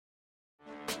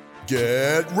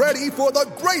Get ready for the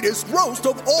greatest roast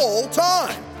of all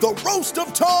time, the Roast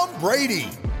of Tom Brady,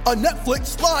 a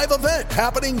Netflix live event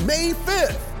happening May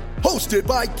 5th. Hosted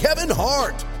by Kevin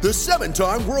Hart, the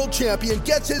 7-time world champion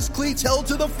gets his cleats held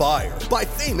to the fire by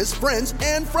famous friends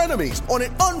and frenemies on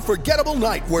an unforgettable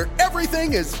night where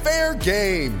everything is fair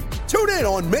game. Tune in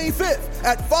on May 5th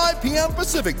at 5 p.m.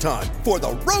 Pacific time for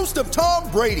the Roast of Tom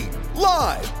Brady,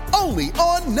 live only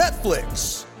on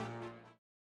Netflix.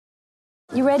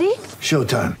 You ready?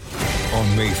 Showtime.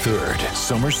 On May 3rd,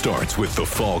 summer starts with The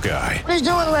Fall Guy. Let's do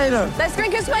it later. Let's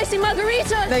drink a spicy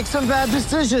margarita. Make some bad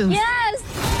decisions. Yes!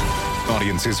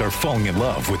 Audiences are falling in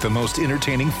love with the most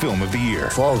entertaining film of the year.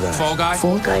 Fall Guy. Fall Guy?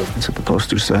 Fall Guy. That's what the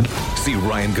poster said. See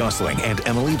Ryan Gosling and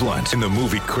Emily Blunt in the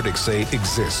movie critics say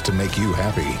exists to make you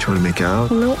happy. Trying to make it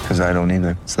out? Nope. Because I don't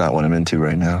either. It's not what I'm into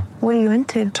right now. What are you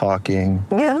into? Talking.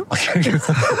 Yeah.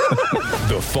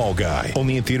 The Fall Guy.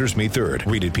 Only in theaters May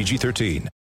 3rd. Rated PG-13.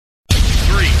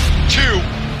 3, 2,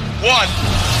 1.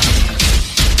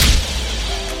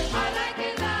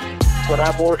 When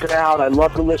I'm working out, I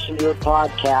love to listen to your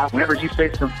podcast. Whenever you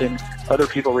say something, other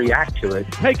people react to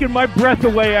it. Taking my breath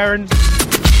away, Aaron.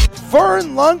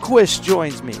 Vern Lundquist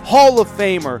joins me. Hall of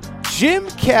Famer Jim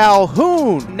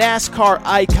Calhoun, NASCAR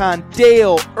icon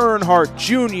Dale Earnhardt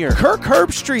Jr. Kirk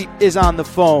Herbstreit is on the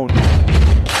phone.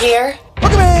 Here.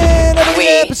 Welcome in, everybody,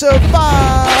 to episode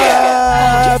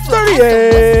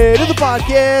 538 of the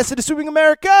podcast. It is Sweeping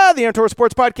America, the Aaron Torres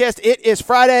Sports Podcast. It is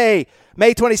Friday,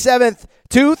 May 27th,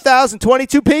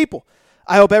 2022, people.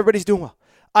 I hope everybody's doing well.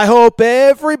 I hope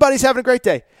everybody's having a great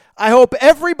day. I hope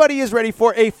everybody is ready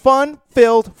for a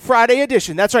fun-filled Friday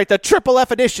edition. That's right, the Triple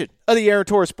F edition of the Aaron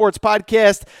Torres Sports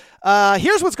Podcast.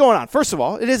 Here's what's going on. First of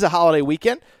all, it is a holiday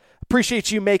weekend.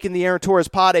 Appreciate you making the Aaron Torres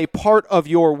Pod a part of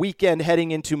your weekend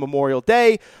heading into Memorial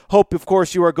Day. Hope, of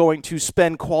course, you are going to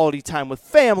spend quality time with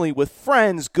family, with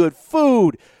friends, good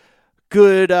food,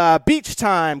 good beach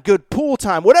time, good pool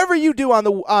time, whatever you do on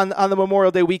the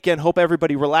Memorial Day weekend. Hope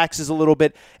everybody relaxes a little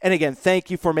bit. And again, thank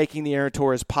you for making the Aaron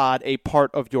Torres Pod a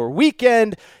part of your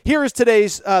weekend. Here is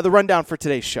today's the rundown for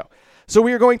today's show. So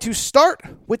we are going to start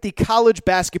with the college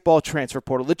basketball transfer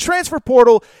portal. The transfer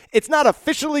portal, it's not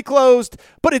officially closed,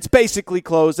 but it's basically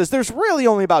closed, as there's really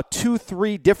only about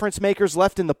 2-3 difference makers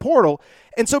left in the portal.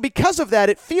 And so because of that,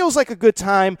 it feels like a good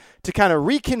time to kind of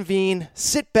reconvene,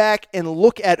 sit back, and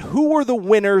look at who were the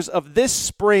winners of this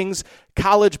spring's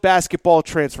college basketball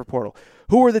transfer portal.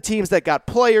 Who are the teams that got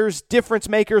players, difference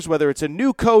makers, whether it's a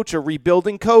new coach, a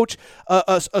rebuilding coach,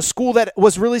 a school that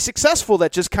was really successful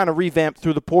that just kind of revamped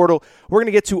through the portal. We're going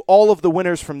to get to all of the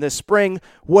winners from this spring,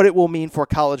 what it will mean for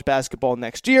college basketball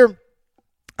next year.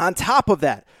 On top of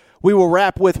that, we will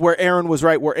wrap with where Aaron was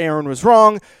right, where Aaron was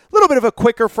wrong. A little bit of a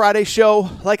quicker Friday show.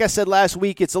 Like I said last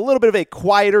week, it's a little bit of a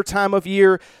quieter time of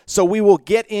year, so we will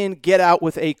get out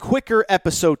with a quicker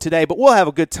episode today, but we'll have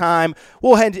a good time.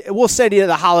 We'll send you to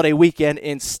the holiday weekend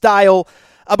in style.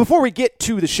 Before we get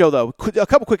to the show, though, a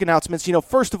couple quick announcements.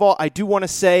 First of all, I do want to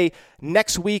say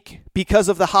next week, because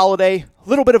of the holiday, a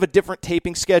little bit of a different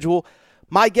taping schedule.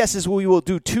 My guess is we will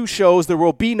do 2 shows. There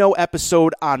will be no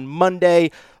episode on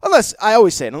Monday, unless, I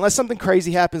always say it, unless something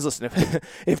crazy happens. Listen,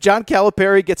 if John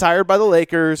Calipari gets hired by the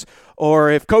Lakers,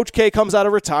 or if Coach K comes out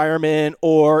of retirement,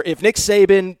 or if Nick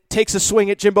Saban takes a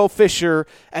swing at Jimbo Fisher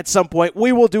at some point,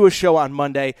 we will do a show on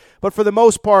Monday. But for the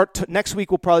most part, next week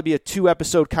will probably be a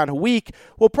 2-episode kind of week.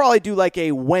 We'll probably do like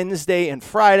a Wednesday and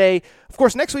Friday. Of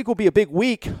course, next week will be a big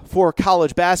week for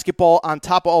college basketball on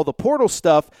top of all the portal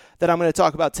stuff that I'm going to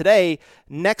talk about today.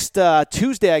 Next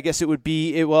Tuesday, I guess it would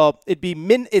be,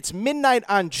 it's midnight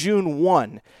on June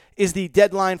 1. Is the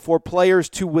deadline for players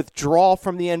to withdraw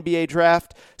from the NBA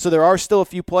draft. So there are still a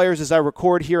few players as I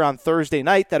record here on Thursday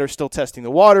night that are still testing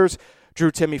the waters.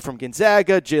 Drew Timme from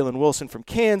Gonzaga, Jalen Wilson from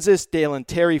Kansas, Dalen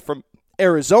Terry from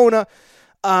Arizona.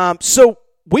 So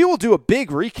we will do a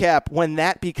big recap when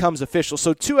that becomes official.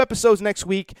 So 2 episodes next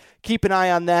week. Keep an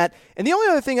eye on that. And the only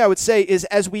other thing I would say is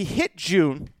as we hit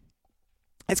June,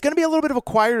 it's going to be a little bit of a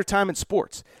quieter time in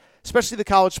sports, especially the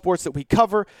college sports that we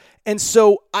cover. And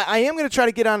so I am going to try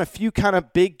to get on a few kind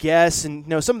of big guests and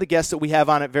some of the guests that we have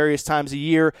on at various times a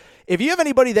year. If you have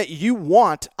anybody that you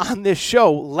want on this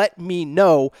show, let me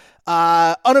know.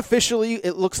 Unofficially,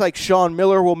 it looks like Sean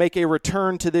Miller will make a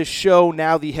return to this show.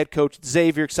 Now the head coach at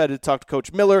Xavier, excited to talk to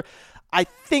Coach Miller. I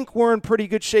think we're in pretty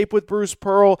good shape with Bruce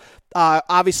Pearl.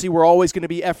 Obviously, we're always going to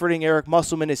be efforting Eric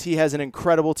Musselman as he has an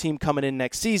incredible team coming in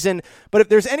next season. But if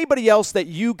there's anybody else that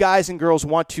you guys and girls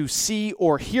want to see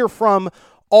or hear from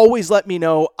always let me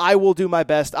know. I will do my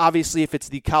best. Obviously, if it's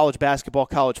the college basketball,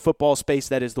 college football space,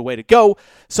 that is the way to go.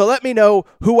 So let me know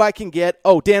who I can get.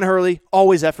 Oh, Dan Hurley,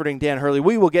 always efforting Dan Hurley.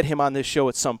 We will get him on this show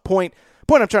at some point.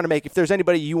 Point I'm trying to make, if there's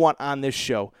anybody you want on this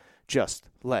show, just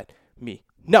let me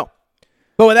know.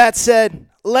 But with that said,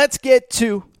 let's get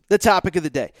to the topic of the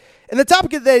day. And the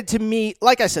topic of the day, to me,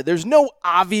 like I said, there's no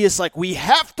obvious, like, we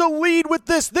have to lead with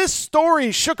this. This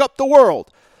story shook up the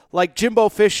world. Like Jimbo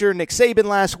Fisher, Nick Saban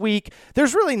last week.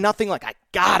 There's really nothing like I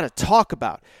gotta talk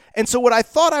about. And so what I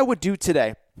thought I would do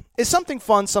today is something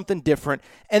fun, something different,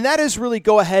 and that is really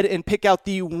go ahead and pick out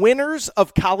the winners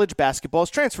of college basketball's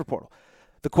transfer portal.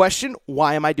 The question,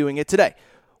 why am I doing it today?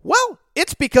 Well,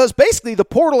 it's because basically the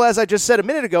portal, as I just said a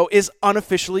minute ago, is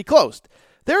unofficially closed.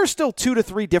 There are still 2 to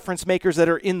 3 difference makers that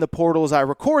are in the portal as I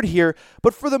record here,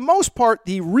 but for the most part,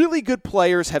 the really good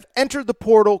players have entered the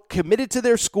portal, committed to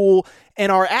their school,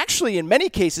 and are actually, in many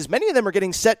cases, many of them are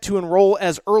getting set to enroll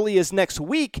as early as next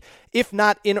week, if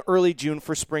not in early June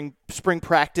for spring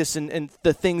practice and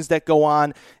the things that go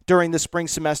on during the spring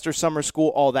semester, summer school,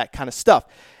 all that kind of stuff.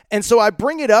 And so I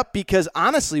bring it up because,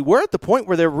 honestly, we're at the point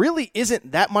where there really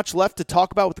isn't that much left to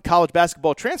talk about with the college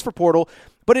basketball transfer portal,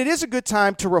 but it is a good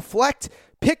time to reflect,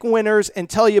 pick winners, and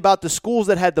tell you about the schools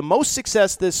that had the most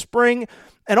success this spring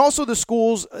and also the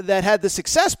schools that had the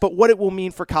success, but what it will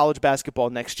mean for college basketball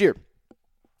next year.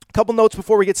 A couple notes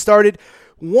before we get started.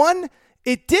 One,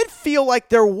 it did feel like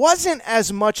there wasn't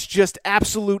as much just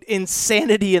absolute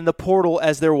insanity in the portal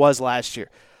as there was last year.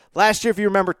 Last year, if you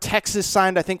remember, Texas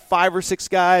signed, I think, 5 or 6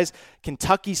 guys.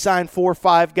 Kentucky signed 4 or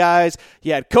 5 guys.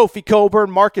 You had Kofi Cockburn,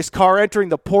 Marcus Carr entering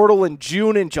the portal in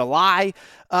June and July.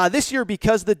 This year,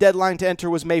 because the deadline to enter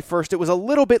was May 1st, it was a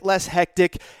little bit less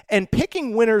hectic, and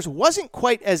picking winners wasn't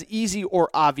quite as easy or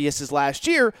obvious as last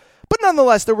year. But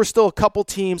nonetheless, there were still a couple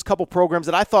teams, couple programs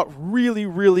that I thought really,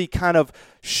 really kind of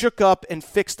shook up and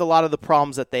fixed a lot of the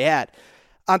problems that they had.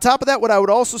 On top of that, what I would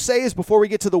also say is before we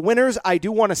get to the winners, I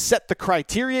do want to set the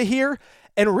criteria here.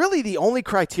 And really the only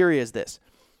criteria is this.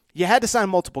 You had to sign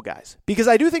multiple guys. Because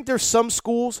I do think there's some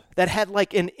schools that had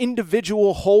like an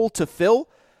individual hole to fill.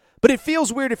 But it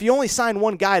feels weird if you only sign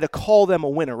one guy to call them a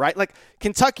winner, right? Like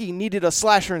Kentucky needed a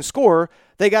slasher and scorer.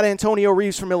 They got Antonio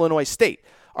Reeves from Illinois State.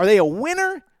 Are they a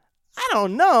winner? I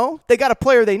don't know. They got a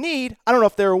player they need. I don't know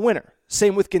if they're a winner.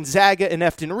 Same with Gonzaga and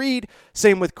Efton Reed.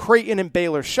 Same with Creighton and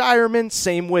Baylor Shireman.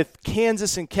 Same with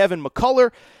Kansas and Kevin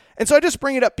McCullough. And so I just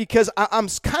bring it up because I'm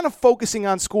kind of focusing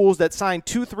on schools that signed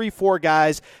 2, 3, 4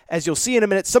 guys. As you'll see in a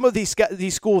minute, some of these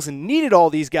schools needed all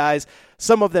these guys.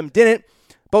 Some of them didn't.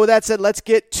 But with that said, let's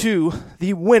get to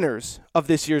the winners of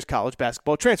this year's college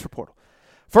basketball transfer portal.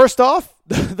 First off,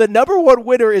 the number one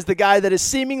winner is the guy that is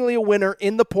seemingly a winner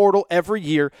in the portal every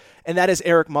year, and that is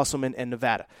Eric Musselman in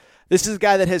Nevada. This is a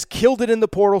guy that has killed it in the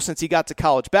portal since he got to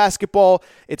college basketball.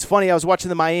 It's funny, I was watching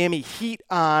the Miami Heat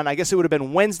on, I guess it would have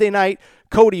been Wednesday night.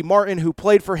 Cody Martin, who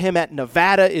played for him at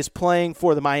Nevada, is playing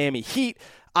for the Miami Heat.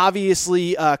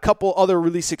 Obviously, a couple other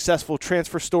really successful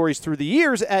transfer stories through the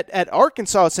years at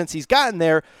Arkansas since he's gotten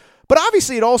there. But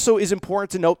obviously, it also is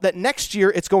important to note that next year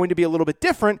it's going to be a little bit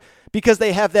different because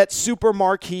they have that super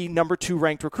marquee number 2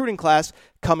 ranked recruiting class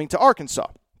coming to Arkansas.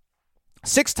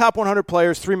 6 top 100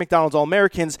 players, 3 McDonald's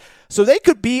All-Americans, so they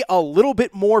could be a little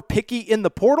bit more picky in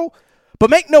the portal. But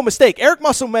make no mistake, Eric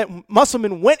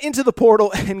Musselman went into the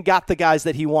portal and got the guys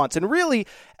that he wants. And really,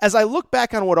 as I look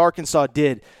back on what Arkansas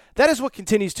did, that is what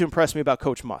continues to impress me about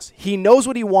Coach Muss. He knows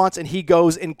what he wants, and he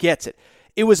goes and gets it.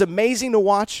 It was amazing to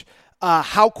watch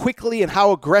how quickly and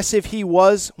how aggressive he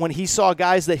was when he saw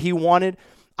guys that he wanted.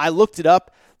 I looked it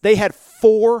up. They had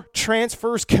 4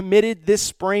 transfers committed this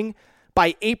spring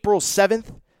by April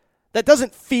 7th. That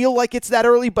doesn't feel like it's that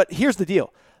early, but here's the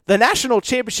deal. The national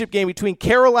championship game between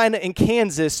Carolina and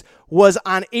Kansas was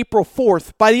on April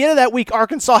 4th. By the end of that week,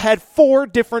 Arkansas had 4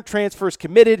 different transfers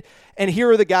committed, and here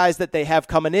are the guys that they have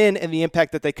coming in and the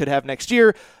impact that they could have next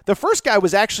year. The first guy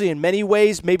was actually in many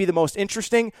ways maybe the most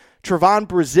interesting. Trevon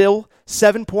Brazile,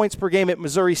 7 points per game at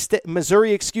Missouri.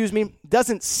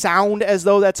 Doesn't sound as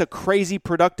though that's a crazy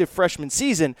productive freshman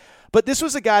season, but this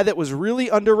was a guy that was really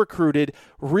under-recruited,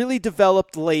 really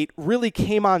developed late, really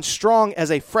came on strong as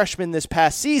a freshman this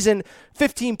past season,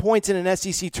 15 points in an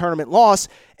SEC tournament loss.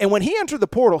 And when he entered the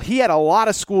portal, he had a lot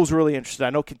of schools really interested. I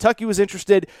know Kentucky was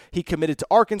interested. He committed to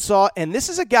Arkansas. And this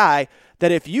is a guy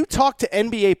that if you talk to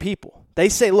NBA people, they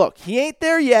say, look, he ain't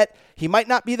there yet. He might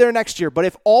not be there next year. But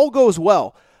if all goes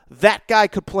well, that guy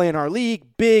could play in our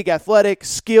league. Big, athletic,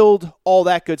 skilled, all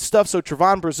that good stuff. So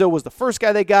Trevon Brazile was the first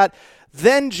guy they got.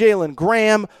 Then Jalen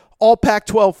Graham, all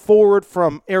Pac-12 forward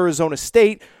from Arizona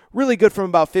State. Really good from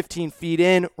about 15 feet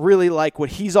in. Really like what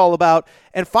he's all about.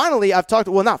 And finally,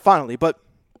 not finally, but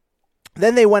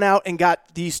Then they went out and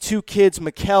got these two kids,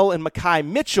 Mikal and Makai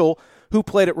Mitchell, who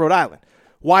played at Rhode Island.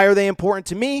 Why are they important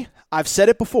to me? I've said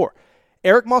it before.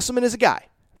 Eric Musselman is a guy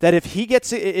that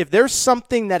if there's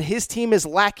something that his team is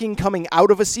lacking coming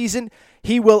out of a season,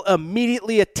 he will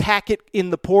immediately attack it in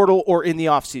the portal or in the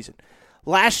offseason.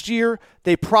 Last year,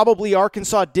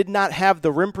 Arkansas did not have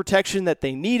the rim protection that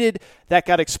they needed. That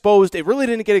got exposed. It really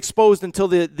didn't get exposed until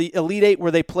the Elite Eight,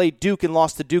 where they played Duke and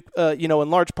lost to Duke, in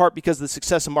large part because of the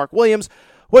success of Mark Williams.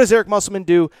 What does Eric Musselman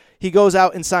do? He goes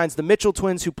out and signs the Mitchell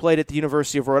twins, who played at the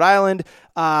University of Rhode Island.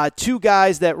 Two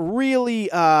guys that really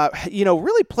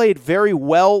played very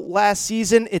well last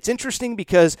season. It's interesting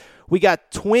because we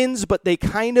got twins, but they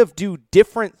kind of do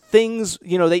different things.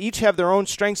 They each have their own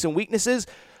strengths and weaknesses.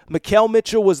 Mikal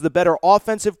Mitchell was the better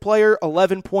offensive player,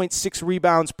 11.6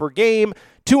 rebounds per game,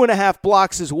 2.5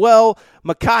 blocks as well.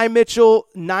 Makai Mitchell,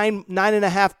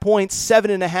 9.5 points,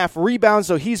 7.5 rebounds,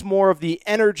 so he's more of the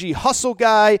energy hustle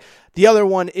guy. The other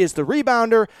one is the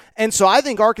rebounder. And so I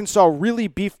think Arkansas really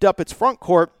beefed up its front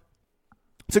court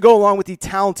to go along with the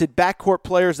talented backcourt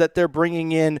players that they're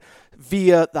bringing in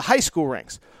via the high school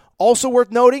ranks. Also worth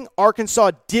noting,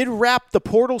 Arkansas did wrap the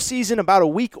portal season about a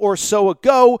week or so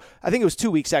ago. I think it was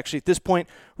 2 weeks, actually, at this point.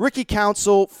 Ricky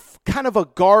Council, kind of a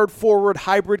guard-forward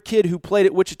hybrid kid who played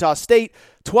at Wichita State,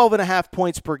 12.5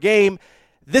 points per game.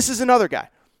 This is another guy.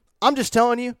 I'm just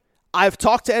telling you, I've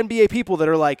talked to NBA people that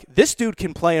are like, this dude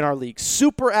can play in our league.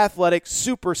 Super athletic,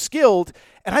 super skilled,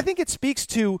 and I think it speaks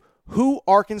to who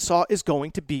Arkansas is going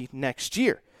to be next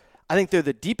year. I think they're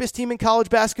the deepest team in college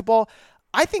basketball.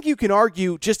 I think you can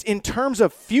argue just in terms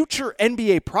of future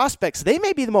NBA prospects, they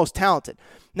may be the most talented.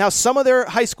 Now, some of their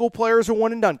high school players are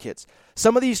one-and-done kids.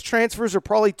 Some of these transfers are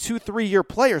probably 2-3-year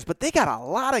players, but they got a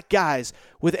lot of guys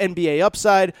with NBA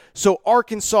upside. So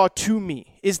Arkansas, to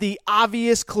me, is the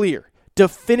obvious, clear,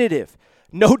 definitive,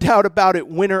 no doubt about it,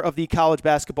 winner of the college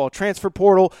basketball transfer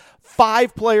portal.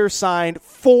 5 players signed,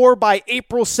 4 by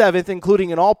April 7th,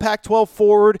 including an all Pac-12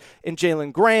 forward in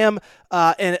Jalen Graham,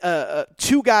 and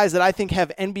 2 guys that I think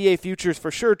have NBA futures for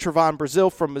sure, Trevon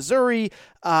Brazile from Missouri,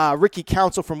 Ricky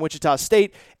Council from Wichita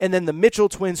State, and then the Mitchell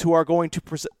twins, who are going to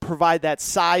provide that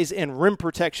size and rim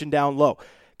protection down low.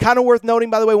 Kind of worth noting,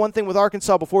 by the way, one thing with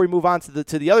Arkansas before we move on to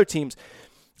the other teams.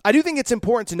 I do think it's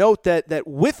important to note that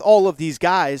with all of these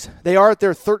guys, they are at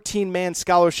their 13-man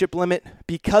scholarship limit.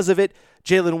 Because of it,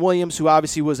 Jalen Williams, who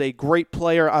obviously was a great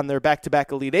player on their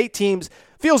back-to-back Elite Eight teams,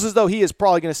 feels as though he is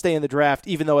probably going to stay in the draft,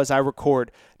 even though, as I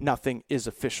record, nothing is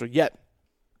official yet.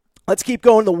 Let's keep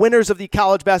going. The winners of the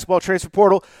college basketball transfer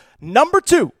portal. Number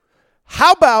 2,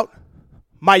 how about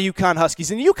my UConn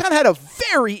Huskies? And UConn had a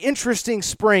very interesting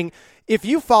spring. If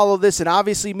you follow this, and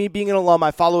obviously me being an alum, I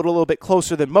followed a little bit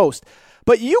closer than most.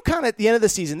 But UConn at the end of the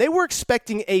season, they were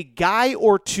expecting a guy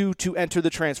or two to enter the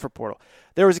transfer portal.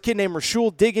 There was a kid named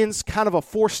Rashul Diggins, kind of a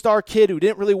 4-star kid who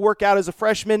didn't really work out as a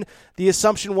freshman. The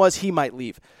assumption was he might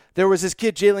leave. There was this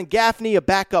kid, Jalen Gaffney, a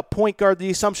backup point guard. The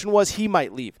assumption was he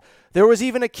might leave. There was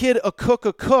even a kid, a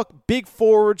cook, big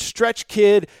forward, stretch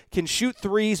kid, can shoot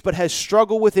threes, but has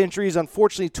struggled with injuries,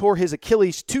 unfortunately tore his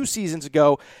Achilles 2 seasons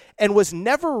ago, and was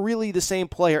never really the same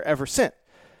player ever since.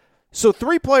 So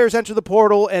 3 players enter the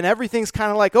portal, and everything's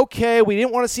kind of like, okay, we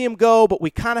didn't want to see him go, but we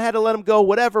kind of had to let him go,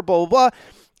 whatever, blah, blah, blah.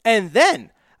 And then,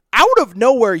 out of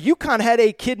nowhere, UConn had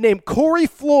a kid named Corey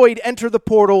Floyd enter the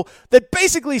portal that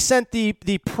basically sent the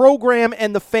program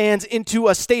and the fans into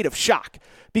a state of shock.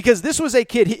 Because this was a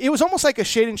kid, it was almost like a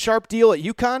Shaedon Sharpe deal at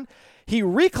UConn. He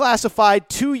reclassified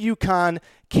to UConn,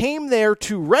 came there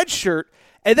to redshirt,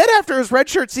 and then after his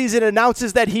redshirt season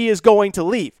announces that he is going to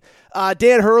leave.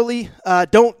 Dan Hurley, I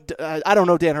don't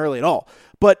know Dan Hurley at all,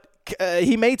 but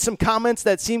he made some comments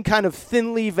that seemed kind of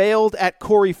thinly veiled at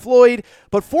Corey Floyd.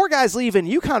 But 4 guys leave, and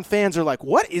UConn fans are like,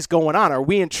 what is going on? Are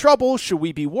we in trouble? Should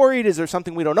we be worried? Is there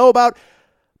something we don't know about?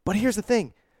 But here's the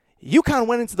thing. UConn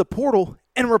went into the portal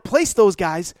and replaced those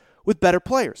guys with better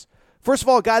players. First of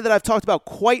all, a guy that I've talked about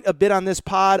quite a bit on this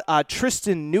pod,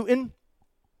 Tristan Newton.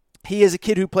 He is a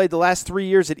kid who played the last 3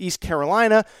 years at East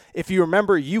Carolina. If you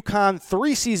remember, UConn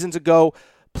 3 seasons ago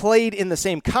played in the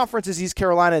same conference as East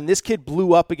Carolina, and this kid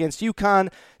blew up against UConn.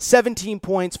 17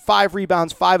 points, 5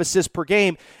 rebounds, 5 assists per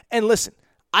game. And listen,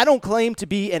 I don't claim to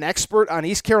be an expert on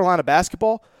East Carolina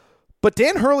basketball, but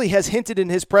Dan Hurley has hinted in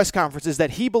his press conferences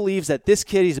that he believes that this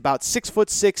kid, he's about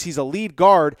 6'6", he's a lead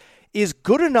guard, is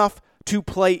good enough to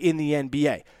play in the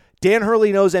NBA. Dan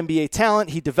Hurley knows NBA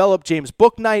talent. He developed James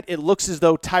Bouknight. It looks as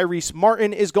though Tyrese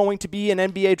Martin is going to be an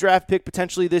NBA draft pick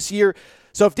potentially this year.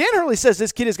 So if Dan Hurley says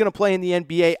this kid is going to play in the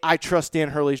NBA, I trust Dan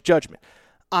Hurley's judgment.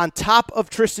 On top of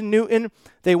Tristan Newton,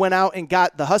 they went out and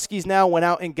got the Huskies went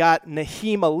out and got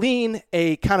Naheem Aline,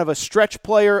 a kind of a stretch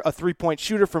player, a three-point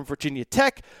shooter from Virginia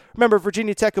Tech. Remember,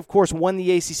 Virginia Tech, of course, won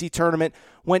the ACC tournament,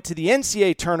 went to the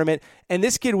NCAA tournament, and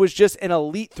this kid was just an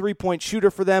elite three-point shooter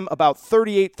for them, about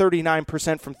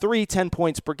 38-39% from three, 10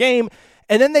 points per game.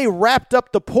 And then they wrapped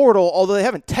up the portal, although they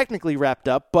haven't technically wrapped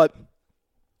up, but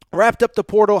wrapped up the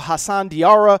portal, Hassan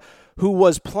Diarra, who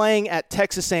was playing at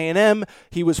Texas A&M.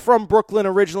 He was from Brooklyn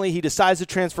originally. He decides to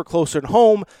transfer closer to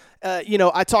home.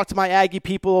 I talked to my Aggie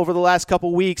people over the last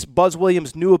couple weeks. Buzz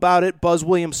Williams knew about it. Buzz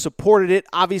Williams supported it,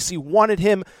 obviously wanted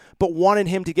him, but wanted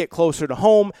him to get closer to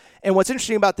home. And what's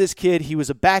interesting about this kid, he was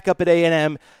a backup at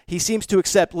A&M. He seems to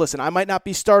accept, listen, I might not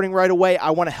be starting right away.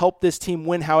 I want to help this team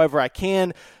win however I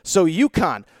can. So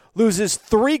UConn loses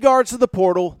 3 guards to the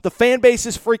portal. The fan base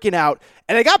is freaking out.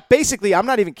 And they got basically, I'm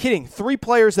not even kidding, 3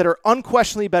 players that are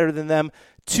unquestionably better than them,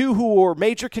 2 who were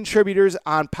major contributors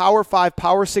on Power 5,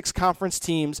 Power 6 conference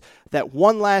teams that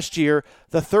won last year,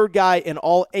 the 3rd guy, an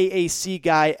all-AAC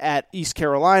guy at East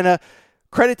Carolina.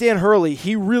 Credit Dan Hurley.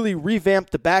 He really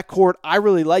revamped the backcourt. I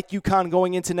really like UConn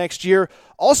going into next year.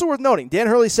 Also worth noting, Dan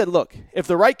Hurley said, look, if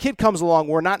the right kid comes along,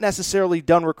 we're not necessarily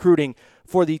done recruiting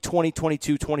for the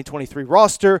 2022-2023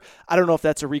 roster. I don't know if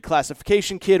that's a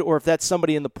reclassification kid or if that's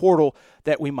somebody in the portal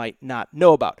that we might not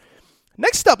know about.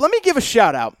 Next up, let me give a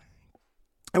shout out,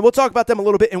 and we'll talk about them a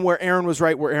little bit and where Aaron was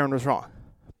right, where Aaron was wrong.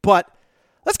 But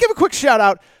let's give a quick shout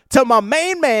out to my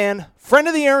main man, friend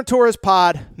of the Aaron Torres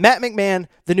pod, Matt McMahon,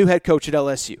 the new head coach at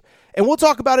LSU. And we'll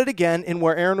talk about it again in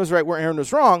where Aaron was right, where Aaron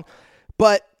was wrong.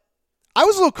 But I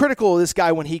was a little critical of this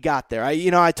guy when he got there.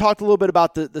 I talked a little bit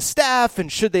about the staff and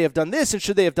should they have done this and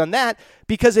should they have done that.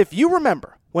 Because if you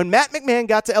remember, when Matt McMahon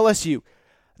got to LSU,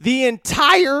 the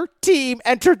entire team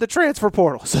entered the transfer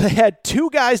portal. So they had 2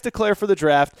 guys declare for the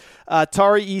draft,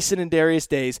 Tari Eason and Darius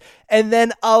Days, and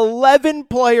then 11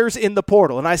 players in the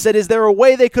portal. And I said, is there a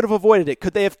way they could have avoided it?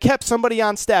 Could they have kept somebody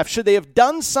on staff? Should they have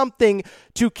done something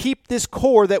to keep this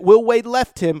core that Will Wade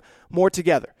left him more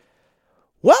together?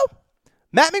 Well,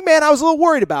 Matt McMahon, I was a little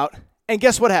worried about, and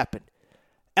guess what happened?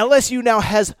 LSU now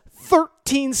has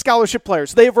 13 scholarship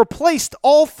players. They have replaced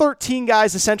all 13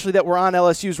 guys essentially that were on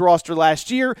LSU's roster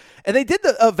last year, and they did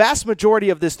a vast majority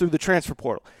of this through the transfer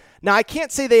portal. Now, I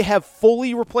can't say they have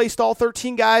fully replaced all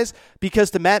 13 guys because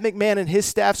to Matt McMahon and his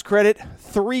staff's credit,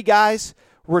 3 guys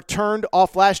returned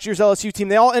off last year's LSU team.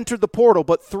 They all entered the portal,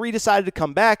 but 3 decided to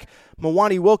come back.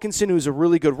 Mwani Wilkinson, who's a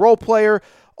really good role player.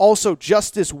 Also,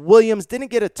 Justice Williams didn't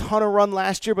get a ton of run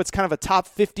last year, but it's kind of a top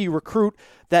 50 recruit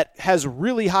that has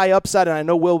really high upside, and I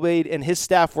know Will Wade and his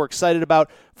staff were excited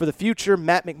about for the future.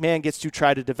 Matt McMahon gets to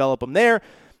try to develop him there.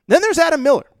 Then there's Adam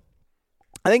Miller.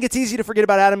 I think it's easy to forget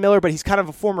about Adam Miller, but he's kind of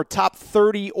a former top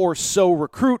 30 or so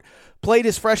recruit. Played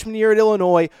his freshman year at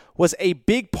Illinois, was a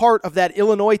big part of that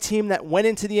Illinois team that went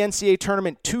into the NCAA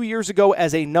tournament 2 years ago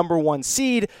as a number 1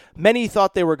 seed. Many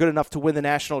thought they were good enough to win the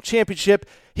national championship.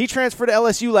 He transferred to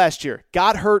LSU last year,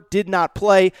 got hurt, did not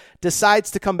play,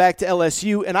 decides to come back to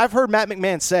LSU, and I've heard Matt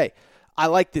McMahon say, I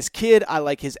like this kid, I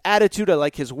like his attitude, I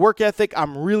like his work ethic,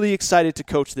 I'm really excited to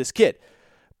coach this kid.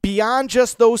 Beyond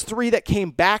just those 3 that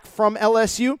came back from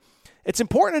LSU, it's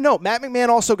important to note Matt McMahon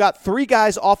also got 3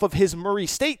 guys off of his Murray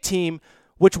State team,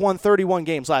 which won 31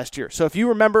 games last year. So if you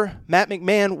remember, Matt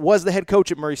McMahon was the head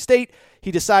coach at Murray State.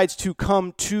 He decides to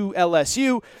come to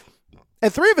LSU,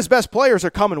 and 3 of his best players are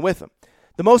coming with him.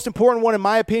 The most important one, in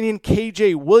my opinion,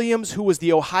 KJ Williams, who was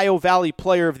the Ohio Valley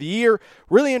Player of the Year.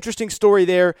 Really interesting story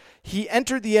there. He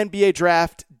entered the NBA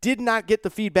draft, did not get the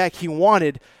feedback he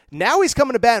wanted. Now he's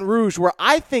coming to Baton Rouge, where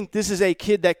I think this is a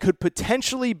kid that could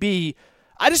potentially be,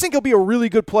 I just think he'll be a really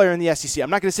good player in the SEC. I'm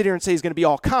not going to sit here and say he's going to be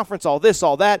all conference, all this,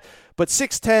 all that, but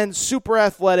 6'10", super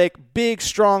athletic, big,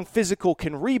 strong, physical,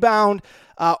 can rebound.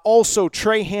 Also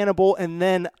Trey Hannibal and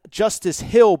then Justice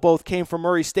Hill both came from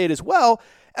Murray State as well.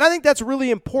 And I think that's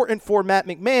really important for Matt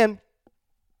McMahon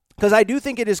because I do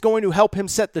think it is going to help him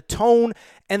set the tone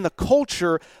and the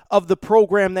culture of the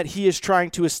program that he is trying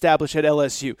to establish at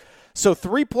LSU. So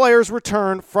 3 players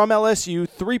return from LSU,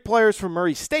 3 players from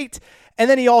Murray State, and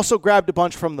then he also grabbed a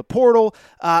bunch from the portal.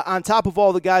 On top of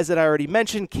all the guys that I already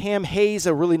mentioned, Cam Hayes,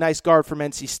 a really nice guard from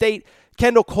NC State,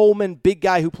 Kendall Coleman, big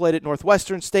guy who played at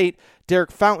Northwestern State,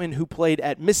 Derek Fountain, who played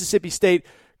at Mississippi State.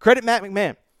 Credit Matt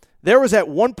McMahon. There was at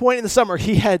one point in the summer,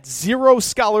 he had 0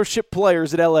 scholarship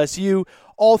players at LSU.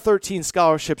 All 13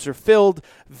 scholarships are filled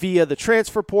via the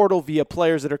transfer portal, via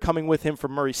players that are coming with him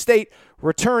from Murray State,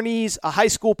 returnees, a high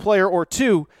school player or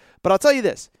 2. But I'll tell you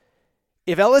this,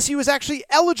 if LSU is actually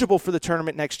eligible for the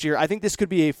tournament next year, I think this could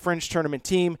be a fringe tournament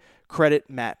team. Credit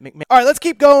Matt McMahon. All right, let's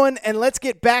keep going, and let's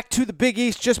get back to the Big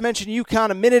East. Just mentioned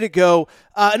UConn a minute ago.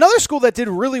 Another school that did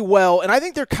really well, and I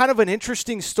think they're kind of an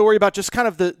interesting story about just kind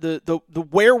of the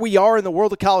where we are in the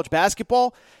world of college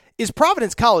basketball, is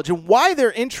Providence College. And why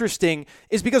they're interesting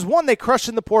is because, one, they crushed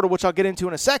in the portal, which I'll get into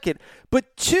in a second.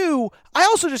 But two, I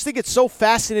also just think it's so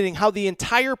fascinating how the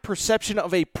entire perception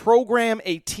of a program,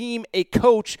 a team, a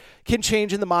coach can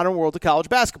change in the modern world of college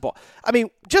basketball. I mean,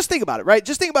 just think about it, right?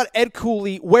 Just think about Ed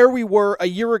Cooley, where we were a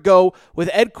year ago with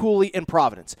Ed Cooley and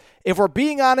Providence. If we're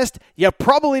being honest, you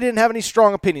probably didn't have any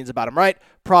strong opinions about him, right?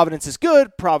 Providence is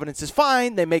good. Providence is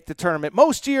fine. They make the tournament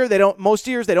most years. They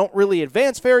don't really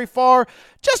advance very far.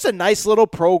 Just a nice little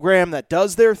program that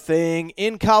does their thing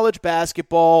in college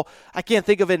basketball. I can't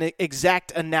think of an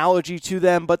exact analogy to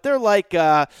them, but they're like,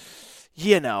 I'm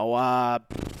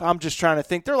just trying to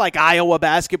think. They're like Iowa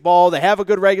basketball. They have a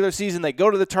good regular season. They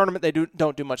go to the tournament. They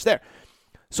don't do much there.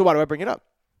 So why do I bring it up?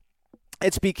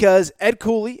 It's because Ed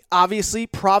Cooley, obviously,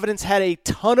 Providence had a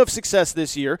ton of success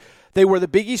this year. They were the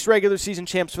Big East regular season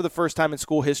champs for the first time in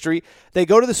school history. They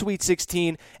go to the Sweet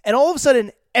 16, and all of a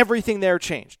sudden, everything there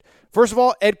changed. First of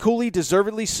all, Ed Cooley,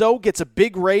 deservedly so, gets a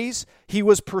big raise. He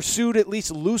was pursued at least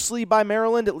loosely by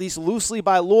Maryland, at least loosely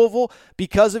by Louisville.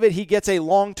 Because of it, he gets a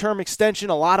long-term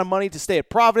extension, a lot of money to stay at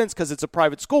Providence because it's a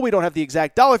private school. We don't have the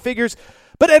exact dollar figures.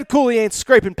 But Ed Cooley ain't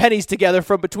scraping pennies together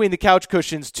from between the couch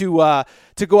cushions to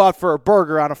go out for a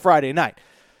burger on a Friday night.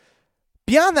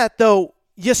 Beyond that, though,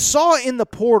 you saw in the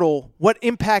portal what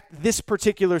impact this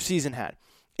particular season had.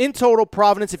 In total,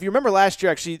 Providence, if you remember last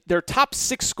year, actually, their top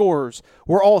 6 scorers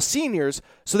were all seniors,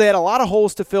 so they had a lot of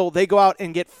holes to fill. They go out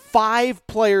and get 5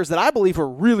 players that I believe are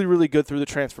really, really good through the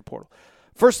transfer portal.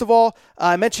 First of all,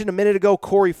 I mentioned a minute ago,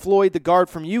 Corey Floyd, the guard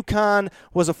from UConn,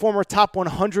 was a former top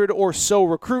 100 or so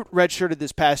recruit, redshirted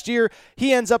this past year.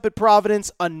 He ends up at Providence.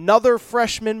 Another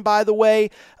freshman, by the way,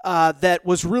 that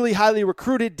was really highly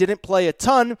recruited, didn't play a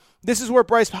ton. This is where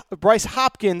Bryce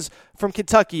Hopkins from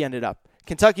Kentucky ended up.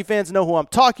 Kentucky fans know who I'm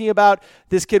talking about.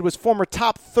 This kid was former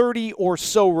top 30 or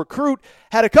so recruit,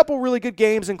 had a couple really good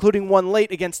games, including one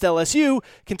late against LSU.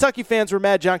 Kentucky fans were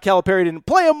mad John Calipari didn't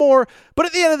play him more, but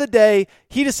at the end of the day,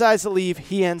 he decides to leave.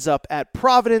 He ends up at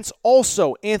Providence.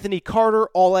 Also, Anthony Carter,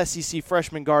 all-SEC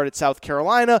freshman guard at South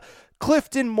Carolina.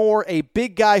 Clifton Moore, a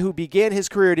big guy who began his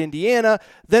career at Indiana,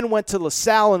 then went to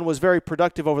LaSalle and was very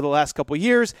productive over the last couple of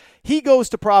years. He goes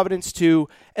to Providence too.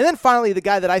 And then finally, the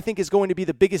guy that I think is going to be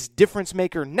the biggest difference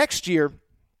maker next year,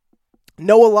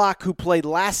 Noah Locke, who played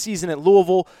last season at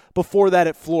Louisville, before that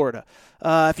at Florida.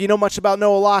 If you know much about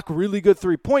Noah Locke, really good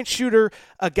three-point shooter,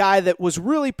 a guy that was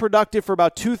really productive for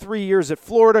about 2-3 years at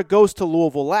Florida, goes to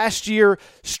Louisville last year,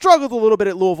 struggled a little bit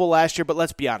at Louisville last year, but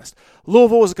let's be honest.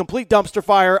 Louisville was a complete dumpster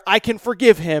fire. I can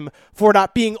forgive him for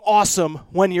not being awesome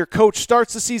when your coach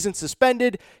starts the season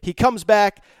suspended, he comes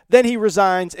back, then he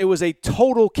resigns. It was a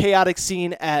total chaotic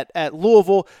scene at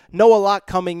Louisville. Noah Locke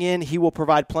coming in, he will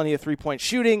provide plenty of three-point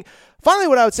shooting. Finally,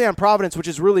 what I would say on Providence, which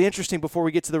is really interesting before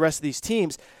we get to the rest of these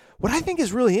teams, what I think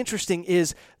is really interesting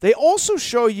is they also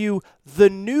show you the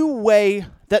new way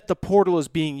that the portal is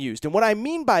being used. And what I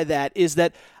mean by that is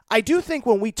that I do think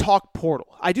when we talk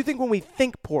portal, I do think when we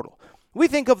think portal, we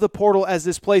think of the portal as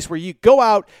this place where you go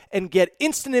out and get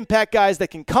instant impact guys that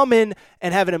can come in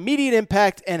and have an immediate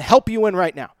impact and help you win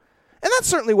right now. And that's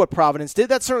certainly what Providence did.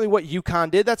 That's certainly what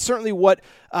UConn did. That's certainly what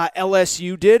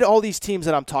LSU did. All these teams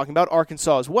that I'm talking about,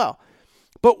 Arkansas as well.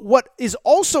 But what is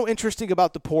also interesting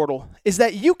about the portal is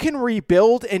that you can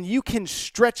rebuild and you can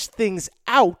stretch things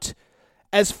out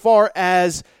as far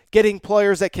as getting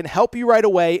players that can help you right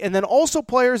away, and then also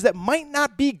players that might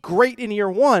not be great in year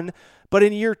 1, but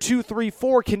in year 2, 3,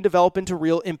 4 can develop into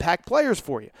real impact players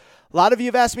for you. A lot of you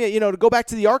have asked me, to go back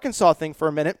to the Arkansas thing for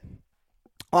a minute,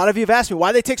 a lot of you have asked me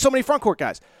why they take so many front court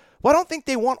guys. Well, I don't think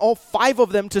they want all 5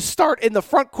 of them to start in the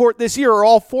front court this year or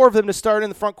all 4 of them to start in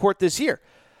the front court this year.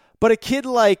 But a kid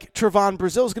like Trevon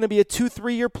Brazile is going to be a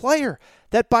 2-3 year player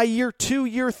that by year 2,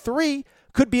 year 3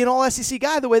 could be an all-SEC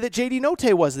guy the way that J.D.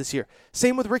 Notae was this year.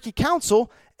 Same with Ricky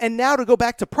Council. And now to go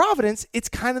back to Providence, it's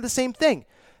kind of the same thing.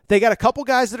 They got a couple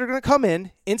guys that are going to come in,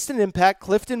 instant impact.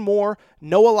 Clifton Moore,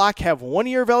 Noah Locke have 1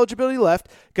 year of eligibility left,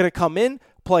 going to come in,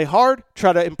 play hard,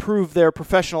 try to improve their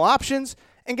professional options,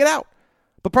 and get out.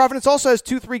 But Providence also has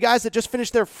 2-3 guys that just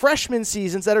finished their freshman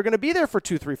seasons that are going to be there for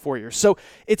 2, 3, 4 years. So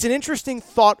it's an interesting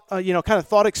thought, kind of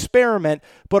thought experiment,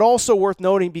 but also worth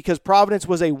noting because Providence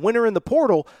was a winner in the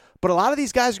portal, but a lot of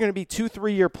these guys are going to be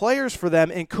 2-3 year players for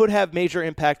them and could have major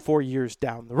impact for years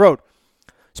down the road.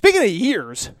 Speaking of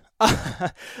years,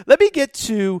 let me get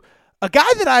to A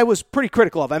guy that I was pretty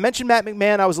critical of. I mentioned Matt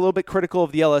McMahon. I was a little bit critical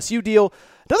of the LSU deal.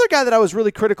 Another guy that I was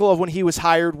really critical of when he was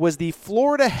hired was the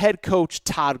Florida head coach,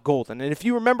 Todd Golden. And if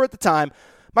you remember at the time,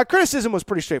 my criticism was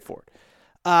pretty straightforward.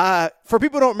 For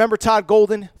people who don't remember, Todd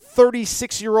Golden,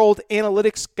 36-year-old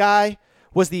analytics guy,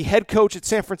 was the head coach at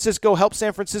San Francisco, helped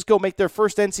San Francisco make their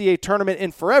first NCAA tournament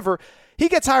in forever. He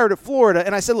gets hired at Florida,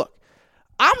 and I said, look,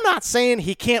 I'm not saying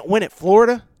he can't win at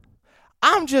Florida.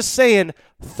 I'm just saying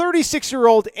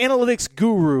 36-year-old analytics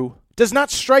guru does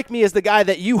not strike me as the guy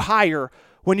that you hire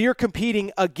when you're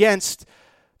competing against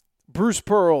Bruce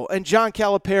Pearl and John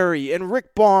Calipari and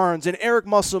Rick Barnes and Eric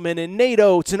Musselman and Nate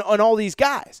Oates and all these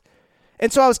guys.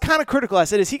 And so I was kind of critical. I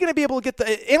said, is he going to be able to get the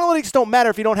 – analytics don't matter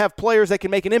if you don't have players that can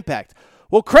make an impact.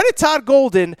 Well, credit Todd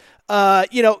Golden,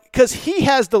 because he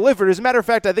has delivered. As a matter of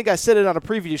fact, I think I said it on a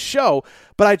previous show,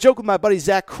 but I joke with my buddy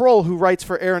Zach Kroll, who writes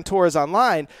for Aaron Torres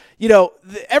Online.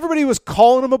 Everybody was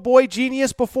calling him a boy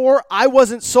genius before. I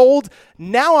wasn't sold.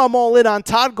 Now I'm all in on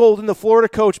Todd Golden, the Florida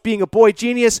coach, being a boy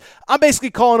genius. I'm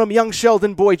basically calling him young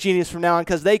Sheldon boy genius from now on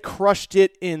because they crushed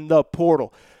it in the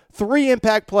portal. 3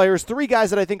 impact players, 3 guys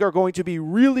that I think are going to be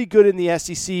really good in the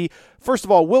SEC. First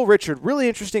of all, Will Richard, really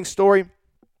interesting story.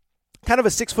 Kind of a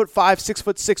 6'5",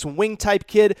 6'6" wing type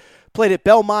kid. Played at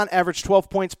Belmont, averaged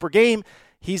 12 points per game.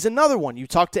 He's another one. You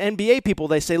talk to NBA people,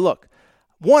 they say, look,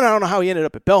 1, I don't know how he ended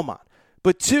up at Belmont.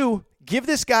 But 2, give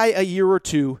this guy a year or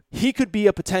 2. He could be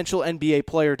a potential NBA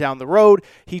player down the road.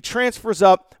 He transfers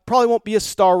up, probably won't be a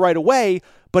star right away.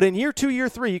 But in year 2, year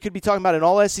 3, you could be talking about an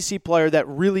all-SEC player that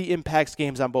really impacts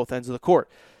games on both ends of the court.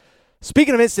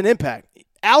 Speaking of instant impact,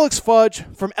 Alex Fudge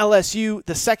from LSU,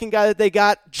 the second guy that they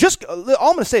got, all I'm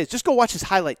going to say is just go watch his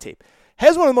highlight tape.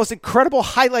 Has one of the most incredible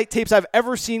highlight tapes I've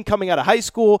ever seen coming out of high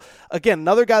school. Again,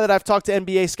 another guy that I've talked to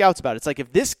NBA scouts about. It's like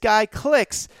if this guy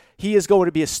clicks, he is going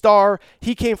to be a star.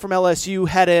 He came from LSU,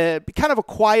 had a kind of a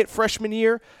quiet freshman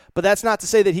year, but that's not to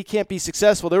say that he can't be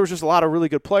successful. There was just a lot of really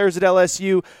good players at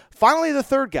LSU. Finally, the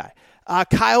third guy.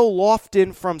 Kyle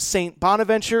Lofton from St.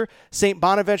 Bonaventure. St.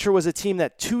 Bonaventure was a team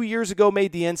that 2 years ago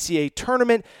made the NCAA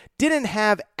tournament. Didn't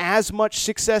have as much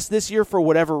success this year for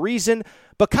whatever reason.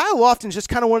 But Kyle Lofton's just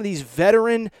kind of one of these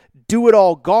veteran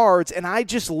do-it-all guards, and I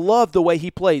just love the way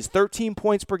he plays. 13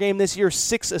 points per game this year,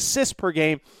 6 assists per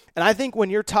game. And I think when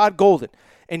you're Todd Golden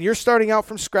and you're starting out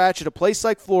from scratch at a place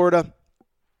like Florida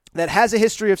that has a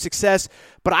history of success,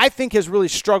 but I think has really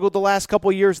struggled the last couple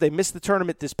of years. They missed the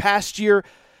tournament this past year.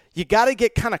 You got to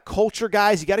get kind of culture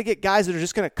guys. You got to get guys that are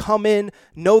just going to come in,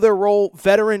 know their role,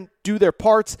 veteran, do their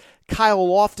parts. Kyle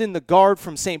Lofton, the guard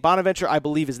from St. Bonaventure, I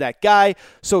believe is that guy.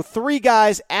 So 3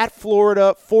 guys at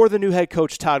Florida for the new head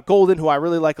coach, Todd Golden, who I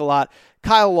really like a lot.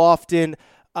 Kyle Lofton,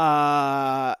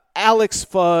 Alex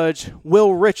Fudge,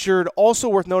 Will Richard. Also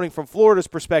worth noting from Florida's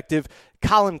perspective,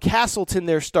 Colin Castleton,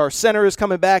 their star center, is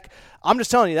coming back. I'm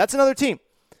just telling you, that's another team.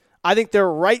 I think they're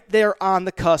right there on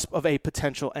the cusp of a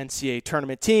potential NCAA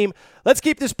tournament team. Let's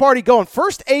keep this party going.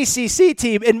 First ACC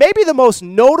team, and maybe the most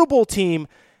notable team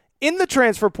in the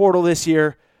transfer portal this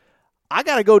year. I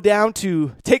got to go down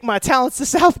to take my talents to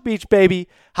South Beach, baby.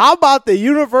 How about the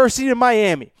University of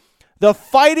Miami? The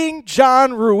Fighting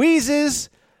John Ruizes.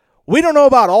 We don't know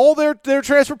about all their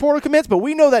transfer portal commits, but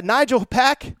we know that Nigel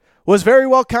Pack was very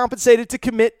well compensated to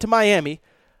commit to Miami.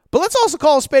 But let's also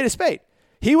call a spade a spade.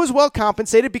 He was well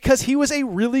compensated because he was a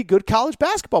really good college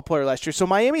basketball player last year. So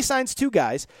Miami signs 2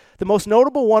 guys. The most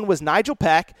notable one was Nigel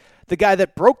Pack, the guy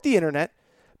that broke the internet,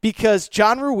 because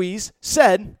John Ruiz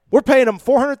said, we're paying him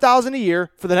 $400,000 a year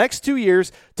for the next 2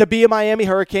 years to be a Miami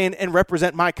Hurricane and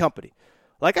represent my company.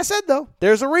 Like I said, though,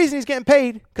 there's a reason he's getting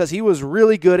paid, because he was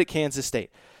really good at Kansas State.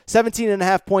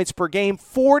 17.5 points per game,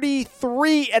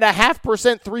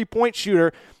 43.5% three-point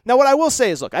shooter. Now, what I will say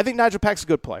is, look, I think Nigel Pack's a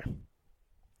good player.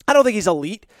 I don't think he's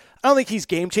elite. I don't think he's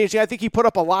game-changing. I think he put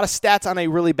up a lot of stats on a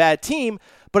really bad team.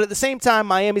 But at the same time,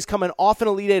 Miami's coming off an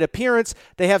Elite Eight appearance.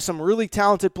 They have some really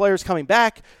talented players coming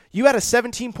back. You had a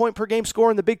 17-point-per-game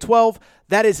score in the Big 12.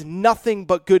 That is nothing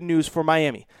but good news for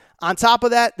Miami. On top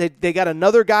of that, they got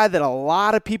another guy that a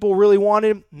lot of people really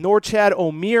wanted, Norchad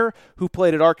Omier, who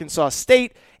played at Arkansas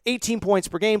State. 18 points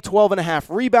per game,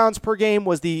 12.5 rebounds per game,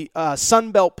 was the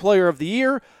Sun Belt Player of the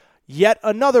Year. Yet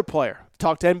another player.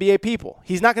 Talk to NBA people.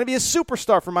 He's not going to be a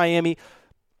superstar for Miami,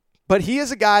 but he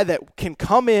is a guy that can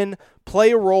come in, play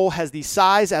a role, has the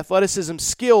size, athleticism,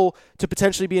 skill to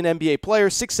potentially be an NBA player.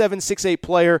 6'7", 6'8"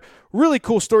 player. Really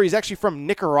cool story. He's actually from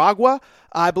Nicaragua.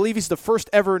 I believe he's the first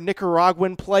ever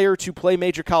Nicaraguan player to play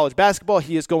major college basketball.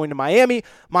 He is going to Miami.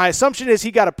 My assumption is he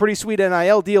got a pretty sweet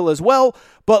NIL deal as well.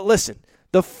 But listen,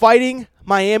 the Fighting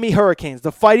Miami Hurricanes,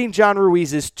 the Fighting John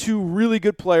Ruizes, two really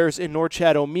good players in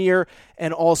Norchad Omier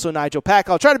and also Nigel Pack.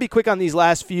 I'll try to be quick on these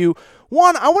last few.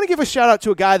 One, I want to give a shout-out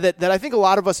to a guy that I think a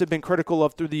lot of us have been critical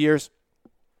of through the years.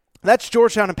 That's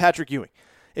Georgetown and Patrick Ewing.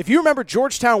 If you remember,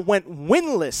 Georgetown went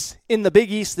winless in the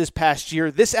Big East this past year,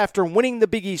 this after winning the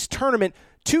Big East tournament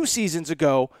 2 seasons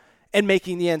ago and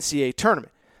making the NCAA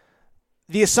tournament.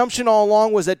 The assumption all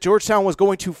along was that Georgetown was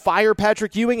going to fire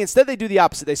Patrick Ewing. Instead, they do the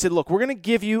opposite. They said, look, we're going to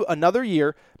give you another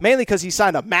year, mainly because he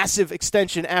signed a massive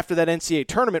extension after that NCAA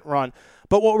tournament run.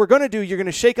 But what we're going to do, you're going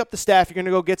to shake up the staff. You're going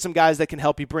to go get some guys that can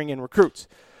help you bring in recruits.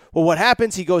 Well, what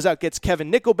happens? He goes out, gets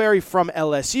Kevin Nickelberry from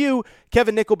LSU.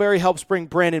 Kevin Nickelberry helps bring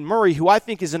Brandon Murray, who I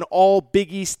think is an all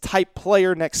Big East type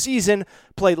player next season,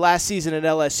 played last season at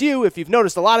LSU. If you've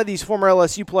noticed, a lot of these former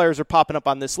LSU players are popping up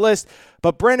on this list.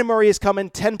 But Brandon Murray has come in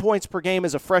 10 points per game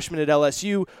as a freshman at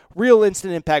LSU. Real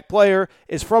instant impact player,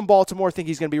 is from Baltimore. I think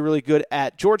he's going to be really good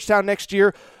at Georgetown next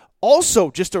year. Also,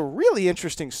 just a really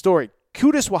interesting story.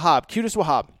 Qudus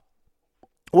Wahab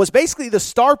was basically the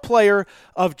star player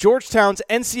of Georgetown's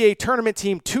NCAA tournament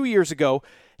team 2 years ago.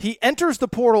 He enters the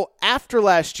portal after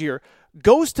last year,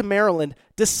 goes to Maryland,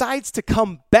 decides to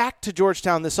come back to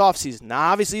Georgetown this offseason.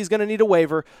 Now, obviously, he's going to need a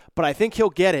waiver, but I think he'll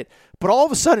get it. But all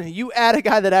of a sudden, you add a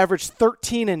guy that averaged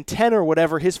 13 and 10 or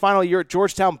whatever his final year at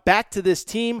Georgetown back to this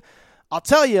team. I'll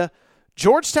tell you,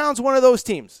 Georgetown's one of those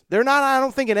teams. They're not, I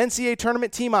don't think, an NCAA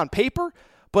tournament team on paper,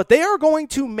 but they are going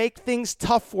to make things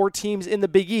tough for teams in the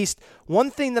Big East. One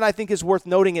thing that I think is worth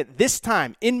noting at this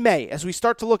time, in May, as we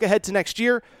start to look ahead to next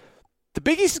year, the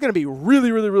Big East is going to be really,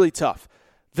 really, really tough.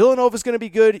 Villanova's going to be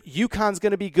good. UConn's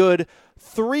going to be good.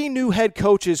 3 new head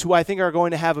coaches who I think are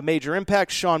going to have a major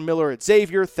impact. Sean Miller at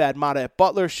Xavier, Thad Matta at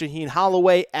Butler, Shaheen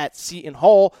Holloway at Seton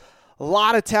Hall. A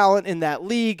lot of talent in that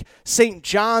league. St.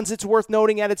 John's, it's worth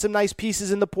noting, added some nice pieces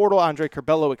in the portal. Andre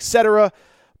Curbelo, etc.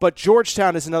 But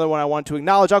Georgetown is another one I want to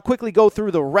acknowledge. I'll quickly go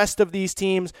through the rest of these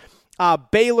teams.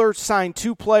 Baylor signed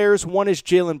 2 players. One is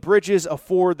Jalen Bridges, a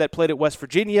forward that played at West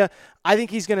Virginia. I think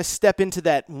he's going to step into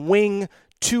that wing,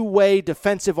 2-way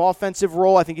defensive, offensive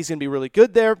role. I think he's going to be really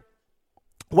good there.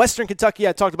 Western Kentucky,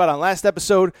 I talked about on last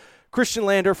episode. Christian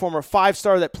Lander, former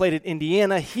 5-star that played at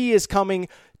Indiana. He is coming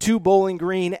to Bowling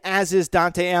Green, as is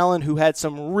Dante Allen, who had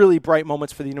some really bright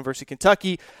moments for the University of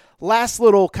Kentucky. Last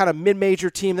little kind of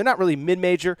mid-major team. They're not really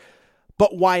mid-major,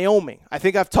 but Wyoming. I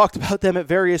think I've talked about them at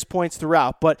various points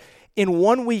throughout, but in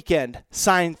one weekend,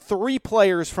 signed 3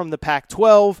 players from the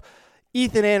Pac-12,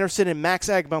 Ethan Anderson and Max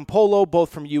Agbampolo,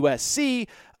 both from USC,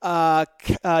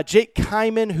 Jake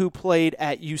Kyman, who played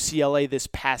at UCLA this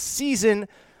past season,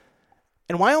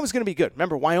 and Wyoming's going to be good.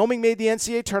 Remember, Wyoming made the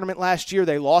NCAA tournament last year.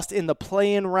 They lost in the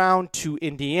play-in round to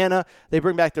Indiana. They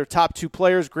bring back their top 2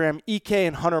 players, Graham Ike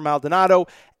and Hunter Maldonado,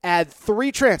 add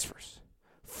 3 transfers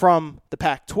from the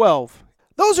Pac-12.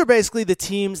 Those are basically the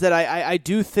teams that I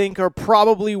do think are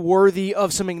probably worthy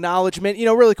of some acknowledgement. You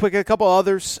know, really quick, a couple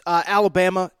others.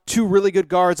 Alabama, 2 really good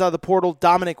guards out of the portal.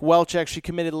 Dominic Welch actually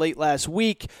committed late last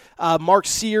week. Mark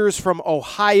Sears from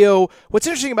Ohio. What's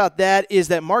interesting about that is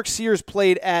that Mark Sears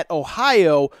played at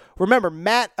Ohio. Remember,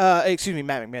 Matt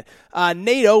McMahon.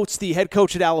 Nate Oates, the head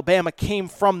coach at Alabama, came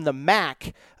from the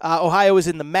MAC. Ohio is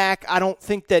in the MAC. I don't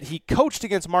think that he coached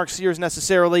against Mark Sears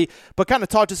necessarily, but kind of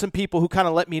talked to some people who kind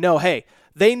of let me know, hey,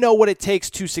 they know what it takes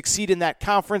to succeed in that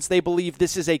conference. They believe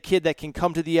this is a kid that can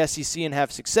come to the SEC and have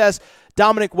success.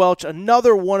 Dominic Welch,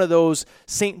 another one of those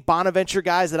St. Bonaventure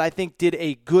guys that I think did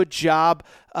a good job,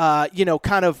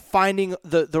 kind of finding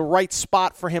the right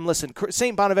spot for him. Listen,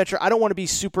 St. Bonaventure, I don't want to be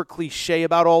super cliche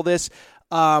about all this,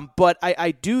 but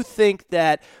I do think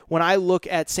that when I look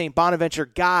at St. Bonaventure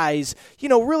guys,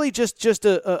 really just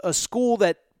a school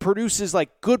that produces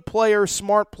like good players,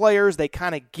 smart players. They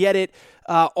kind of get it,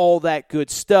 all that good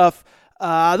stuff.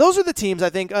 Those are the teams,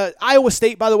 I think. Iowa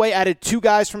State, by the way, added 2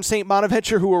 guys from St.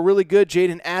 Bonaventure who were really good,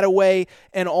 Jaden Attaway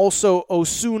and also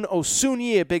Osun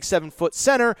Osunyi, a big 7-foot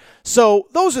center. So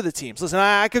those are the teams. Listen,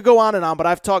 I could go on and on, but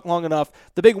I've talked long enough.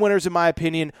 The big winners, in my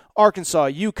opinion, Arkansas,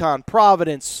 UConn,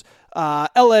 Providence,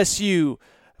 LSU,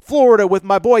 Florida with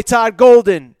my boy Todd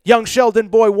Golden, young Sheldon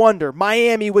Boy Wonder,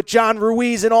 Miami with John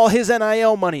Ruiz and all his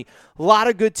NIL money. A lot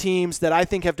of good teams that I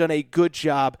think have done a good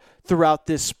job throughout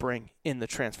this spring in the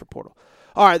transfer portal.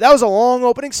 All right, that was a long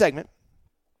opening segment,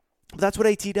 but that's what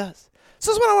AT does.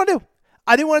 So this is what I want to do.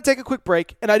 I do want to take a quick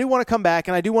break, and I do want to come back,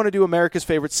 and I do want to do America's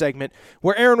favorite segment,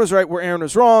 where Aaron was right, where Aaron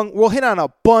was wrong. We'll hit on a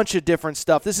bunch of different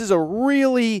stuff. This is a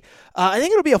really, I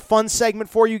think it'll be a fun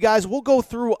segment for you guys. We'll go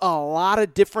through a lot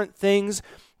of different things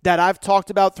that I've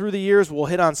talked about through the years. We'll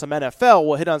hit on some NFL.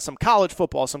 We'll hit on some college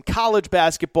football, some college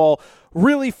basketball.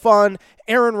 Really fun.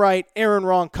 Aaron right, Aaron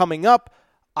wrong coming up.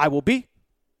 I will be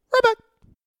right back.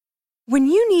 When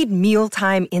you need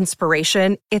mealtime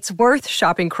inspiration, it's worth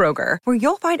shopping Kroger, where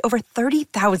you'll find over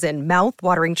 30,000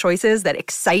 mouth-watering choices that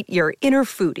excite your inner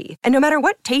foodie. And no matter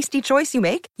what tasty choice you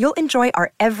make, you'll enjoy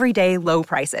our everyday low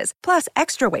prices, plus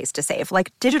extra ways to save,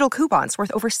 like digital coupons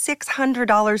worth over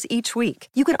 $600 each week.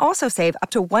 You can also save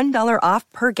up to $1 off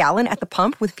per gallon at the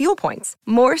pump with fuel points.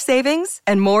 More savings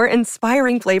and more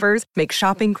inspiring flavors make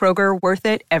shopping Kroger worth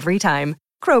it every time.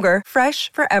 Kroger,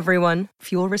 fresh for everyone.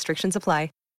 Fuel restrictions apply.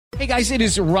 Hey guys, it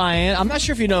is Ryan. I'm not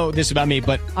sure if you know this about me,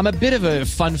 but I'm a bit of a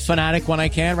fun fanatic when I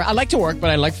can. I like to work, but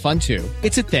I like fun too.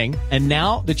 It's a thing. And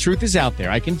now the truth is out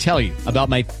there. I can tell you about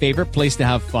my favorite place to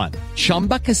have fun.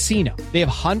 Chumba Casino. They have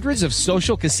hundreds of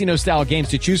social casino style games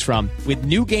to choose from with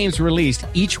new games released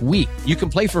each week. You can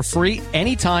play for free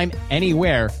anytime,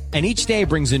 anywhere. And each day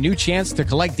brings a new chance to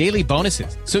collect daily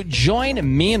bonuses. So join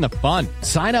me in the fun.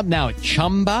 Sign up now at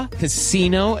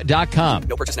ChumbaCasino.com.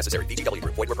 No purchase necessary. VGW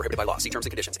Group. Void where prohibited by law. See terms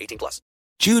and conditions. 18+.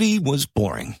 Judy was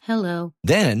boring. Hello.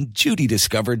 Then Judy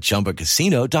discovered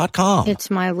ChumbaCasino.com.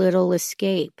 It's my little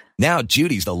escape. Now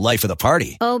Judy's the life of the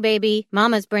party. Oh, baby,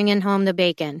 mama's bringing home the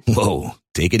bacon. Whoa,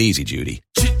 take it easy, Judy.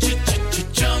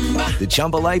 The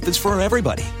Chumba life is for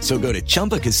everybody. So go to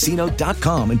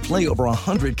ChumbaCasino.com and play over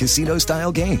 100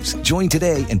 casino-style games. Join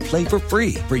today and play for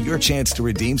free for your chance to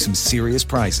redeem some serious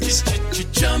prizes.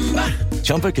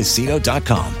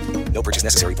 ChumbaCasino.com. No purchase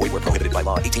necessary. Void where prohibited by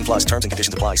law. 18+. Terms and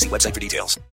conditions apply. See website for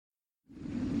details.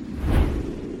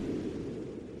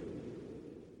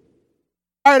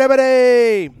 All right,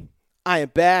 everybody. I am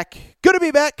back. Good to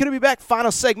be back. Good to be back.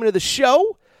 Final segment of the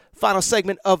show. Final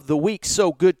segment of the week.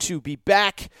 So good to be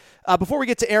back. Before we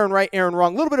get to Aaron Right, Aaron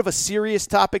Wrong, a little bit of a serious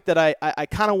topic that I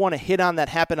kind of want to hit on that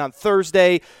happened on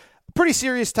Thursday. Pretty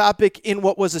serious topic in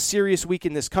what was a serious week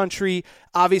in this country.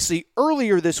 Obviously,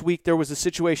 earlier this week, there was a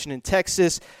situation in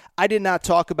Texas. I did not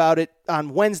talk about it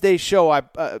on Wednesday's show.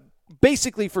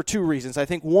 Basically for two reasons. I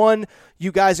think, one,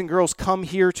 you guys and girls come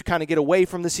here to kind of get away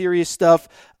from the serious stuff.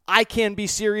 I can be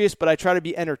serious, but I try to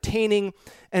be entertaining.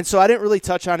 And so I didn't really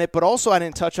touch on it, but also I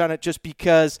didn't touch on it just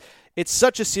because it's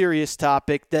such a serious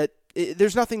topic that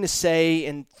there's nothing to say,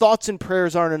 and thoughts and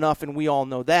prayers aren't enough, and we all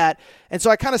know that. And so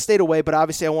I kind of stayed away, but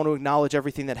obviously I want to acknowledge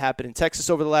everything that happened in Texas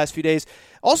over the last few days.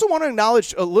 Also want to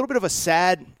acknowledge a little bit of a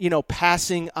sad,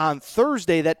 passing on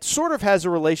Thursday that sort of has a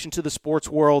relation to the sports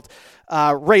world,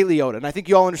 Ray Liotta. And I think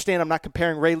you all understand I'm not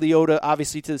comparing Ray Liotta,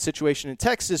 obviously, to the situation in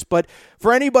Texas, but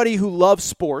for anybody who loves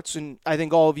sports, and I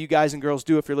think all of you guys and girls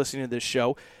do if you're listening to this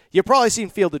show, you've probably seen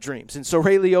Field of Dreams. And so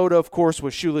Ray Liotta, of course,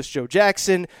 was Shoeless Joe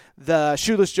Jackson. The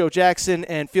Shoeless Joe Jackson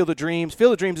and Field of Dreams.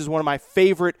 Field of Dreams is one of my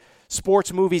favorite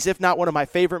sports movies, if not one of my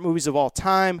favorite movies of all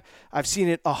time. I've seen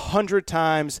it 100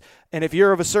 times. And if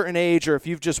you're of a certain age or if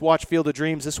you've just watched Field of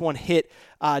Dreams, this one hit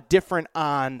different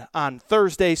on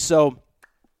Thursday. So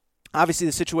obviously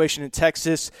the situation in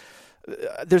Texas,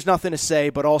 there's nothing to say,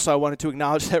 but also I wanted to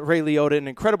acknowledge that Ray Liotta, an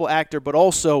incredible actor, but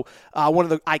also one of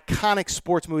the iconic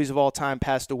sports movies of all time,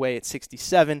 passed away at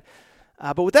 67.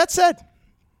 But with that said,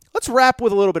 let's wrap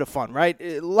with a little bit of fun,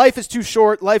 right? Life is too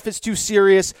short. Life is too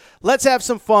serious. Let's have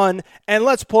some fun, and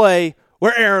let's play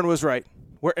Where Aaron Was Right,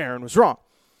 Where Aaron Was Wrong.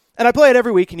 And I play it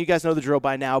every week, and you guys know the drill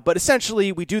by now. But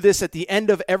essentially, we do this at the end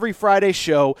of every Friday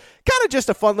show. Kind of just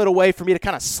a fun little way for me to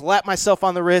kind of slap myself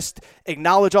on the wrist,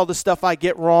 acknowledge all the stuff I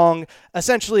get wrong.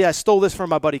 Essentially, I stole this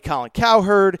from my buddy Colin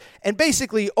Cowherd. And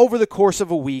basically, over the course of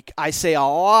a week, I say a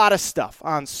lot of stuff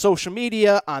on social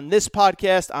media, on this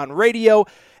podcast, on radio,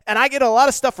 and I get a lot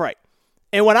of stuff right.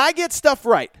 And when I get stuff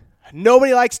right,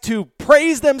 nobody likes to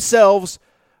praise themselves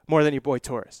more than your boy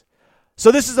Torres.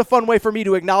 So this is a fun way for me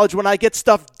to acknowledge when I get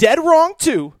stuff dead wrong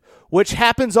too, which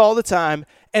happens all the time.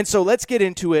 And so let's get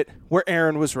into it. Where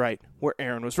Aaron was right, where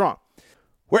Aaron was wrong.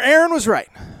 Where Aaron was right.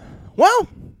 Well,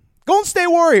 Golden State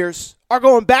Warriors are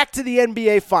going back to the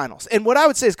NBA Finals. And what I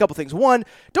would say is a couple things. One,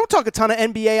 don't talk a ton of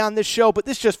NBA on this show, but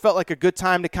this just felt like a good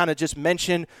time to kind of just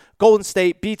mention Golden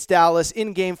State beats Dallas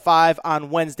in Game 5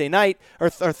 on Wednesday night, or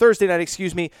Thursday night,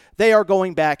 excuse me. They are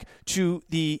going back to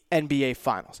the NBA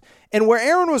Finals. And where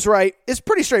Aaron was right is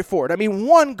pretty straightforward. I mean,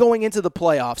 one, going into the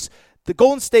playoffs, the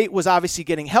Golden State was obviously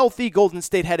getting healthy. Golden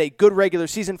State had a good regular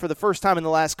season for the first time in the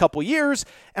last couple years.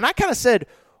 And I kind of said,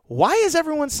 why is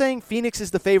everyone saying Phoenix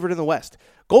is the favorite in the West?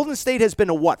 Golden State has been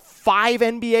to, 5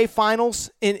 NBA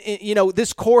Finals?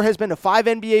 This core has been to 5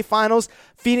 NBA Finals.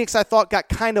 Phoenix, I thought, got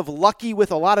kind of lucky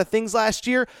with a lot of things last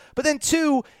year. But then,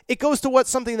 two, it goes to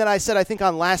something that I said, I think,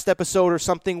 on last episode or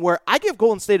something, where I give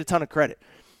Golden State a ton of credit.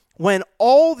 When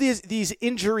all these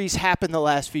injuries happened the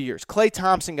last few years, Klay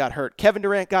Thompson got hurt, Kevin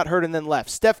Durant got hurt and then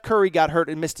left, Steph Curry got hurt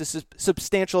and missed a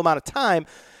substantial amount of time,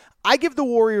 I give the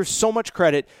Warriors so much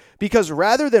credit because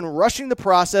rather than rushing the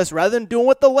process, rather than doing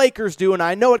what the Lakers do, and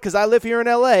I know it because I live here in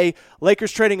L.A.,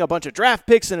 Lakers trading a bunch of draft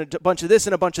picks and a bunch of this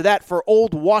and a bunch of that for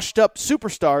old washed-up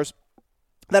superstars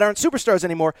that aren't superstars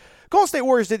anymore, Golden State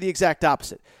Warriors did the exact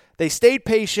opposite. They stayed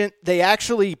patient. They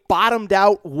actually bottomed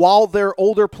out while their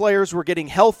older players were getting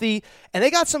healthy, and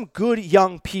they got some good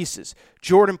young pieces.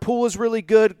 Jordan Poole is really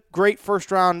good, great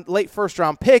late first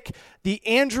round pick. The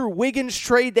Andrew Wiggins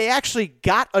trade, they actually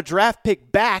got a draft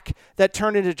pick back that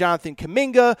turned into Jonathan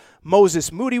Kuminga.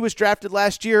 Moses Moody was drafted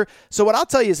last year. So what I'll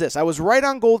tell you is this. I was right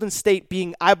on Golden State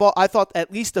being, I thought,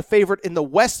 at least a favorite in the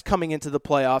West coming into the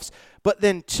playoffs. But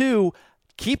then two,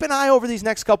 keep an eye over these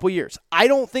next couple years. I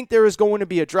don't think there is going to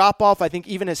be a drop-off. I think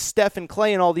even as Steph and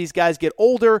Clay and all these guys get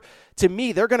older, to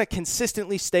me, they're going to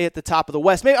consistently stay at the top of the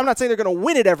West. Maybe I'm not saying they're going to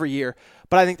win it every year,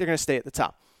 but I think they're going to stay at the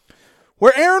top.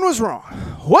 Where Aaron was wrong.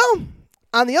 Well,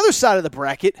 on the other side of the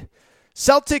bracket,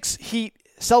 Celtics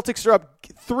are up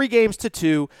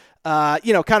 3-2,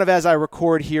 kind of as I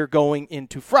record here going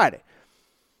into Friday.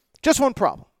 Just one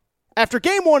problem. After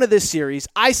game 1 of this series,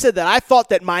 I said that I thought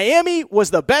that Miami was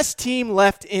the best team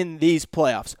left in these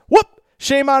playoffs. Whoop!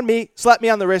 Shame on me. Slapped me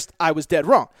on the wrist. I was dead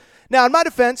wrong. Now, in my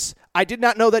defense, I did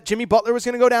not know that Jimmy Butler was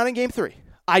going to go down in game 3.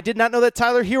 I did not know that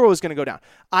Tyler Hero was going to go down.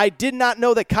 I did not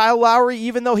know that Kyle Lowry,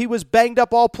 even though he was banged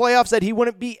up all playoffs, that he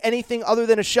wouldn't be anything other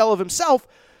than a shell of himself.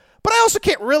 But I also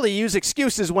can't really use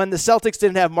excuses when the Celtics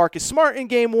didn't have Marcus Smart in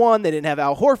game 1. They didn't have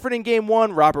Al Horford in game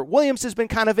 1. Robert Williams has been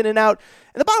kind of in and out.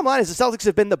 And the bottom line is the Celtics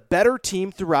have been the better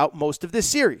team throughout most of this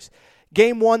series.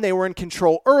 Game 1, they were in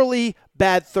control early.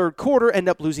 Bad third quarter, end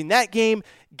up losing that game.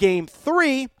 Game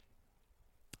 3,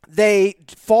 they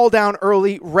fall down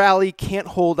early, rally, can't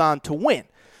hold on to win.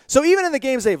 So even in the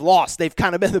games they've lost, they've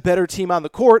kind of been the better team on the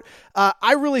court.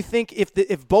 I really think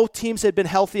if both teams had been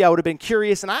healthy, I would have been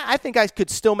curious. And I think I could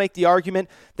still make the argument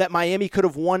that Miami could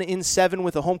have won in 7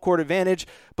 with a home court advantage.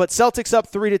 But Celtics up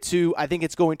 3-2. I think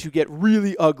it's going to get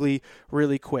really ugly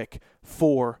really quick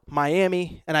for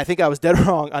Miami. And I think I was dead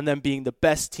wrong on them being the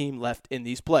best team left in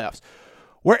these playoffs.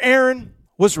 Where Aaron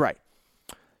was right.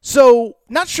 So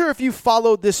not sure if you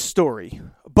followed this story,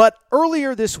 but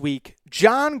earlier this week,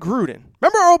 John Gruden,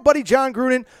 remember our old buddy John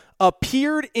Gruden,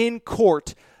 appeared in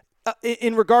court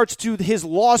in regards to his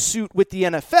lawsuit with the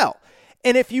NFL.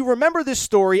 And if you remember this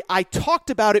story, I talked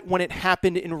about it when it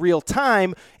happened in real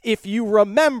time. If you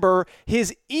remember,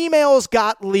 his emails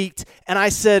got leaked, and I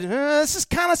said, this is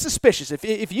kind of suspicious.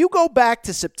 If you go back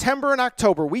to September and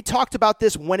October, we talked about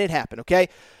this when it happened, okay?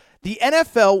 The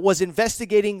NFL was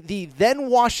investigating the then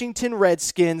Washington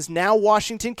Redskins, now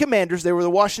Washington Commanders. They were the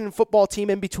Washington football team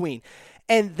in between.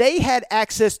 And they had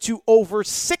access to over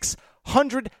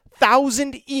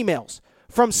 600,000 emails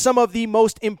from some of the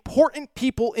most important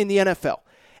people in the NFL.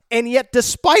 And yet,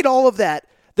 despite all of that,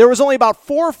 there was only about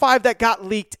 4 or 5 that got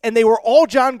leaked, and they were all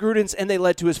John Gruden's, and they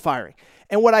led to his firing.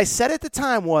 And what I said at the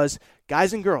time was,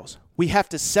 guys and girls, we have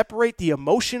to separate the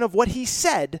emotion of what he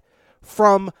said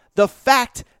from the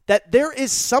fact that there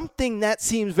is something that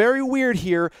seems very weird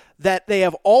here, that they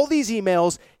have all these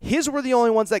emails. His were the only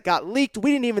ones that got leaked.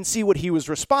 We didn't even see what he was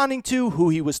responding to, who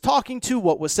he was talking to,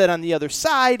 what was said on the other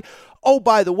side. Oh,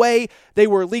 by the way, they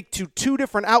were leaked to 2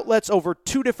 different outlets over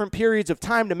 2 different periods of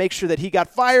time to make sure that he got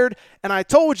fired. And I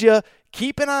told you,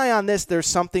 keep an eye on this. There's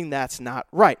something that's not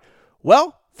right.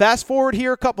 Well, fast forward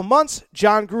here a couple months.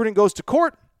 John Gruden goes to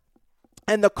court.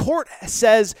 And the court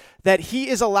says that he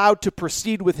is allowed to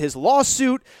proceed with his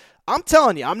lawsuit. I'm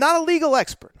telling you, I'm not a legal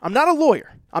expert. I'm not a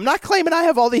lawyer. I'm not claiming I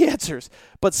have all the answers.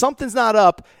 But something's not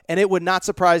up, and it would not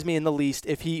surprise me in the least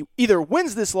if he either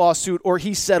wins this lawsuit or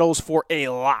he settles for a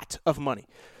lot of money.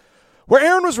 Where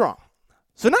Aaron was wrong.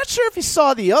 So not sure if you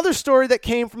saw the other story that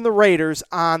came from the Raiders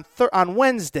on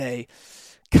Wednesday.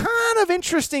 Kind of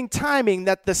interesting timing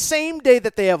that the same day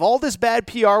that they have all this bad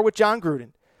PR with John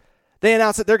Gruden, they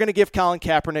announced that they're going to give Colin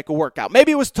Kaepernick a workout.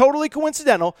 Maybe it was totally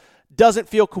coincidental. Doesn't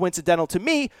feel coincidental to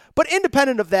me. But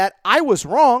independent of that, I was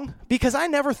wrong because I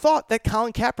never thought that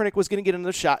Colin Kaepernick was going to get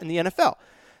another shot in the NFL.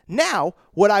 Now,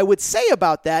 what I would say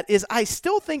about that is I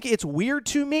still think it's weird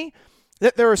to me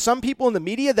that there are some people in the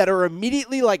media that are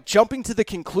immediately jumping to the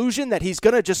conclusion that he's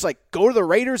going to just go to the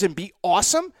Raiders and be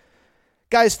awesome.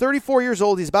 Guy's 34 years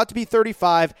old. He's about to be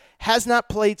 35. Has not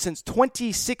played since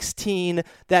 2016.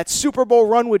 That Super Bowl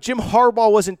run with Jim Harbaugh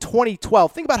was in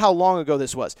 2012. Think about how long ago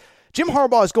this was. Jim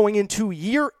Harbaugh is going into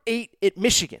year 8 at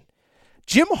Michigan.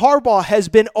 Jim Harbaugh has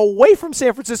been away from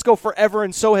San Francisco forever,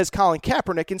 and so has Colin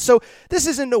Kaepernick. And so this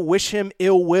isn't to wish him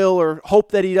ill will or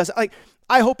hope that he doesn't.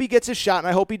 I hope he gets a shot, and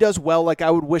I hope he does well like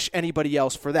I would wish anybody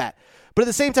else for that. But at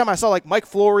the same time, I saw like Mike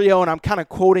Florio, and I'm kind of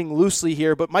quoting loosely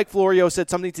here, but Mike Florio said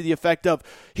something to the effect of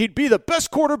he'd be the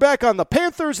best quarterback on the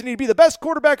Panthers and he'd be the best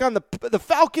quarterback on the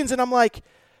Falcons. And I'm like,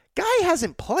 guy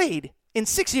hasn't played in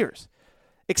 6 years.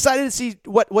 Excited to see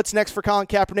what's next for Colin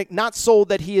Kaepernick. Not sold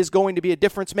that he is going to be a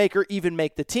difference maker, even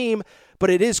make the team, but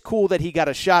it is cool that he got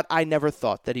a shot. I never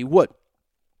thought that he would.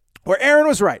 Where Aaron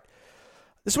was right.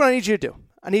 This is what I need you to do.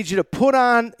 I need you to put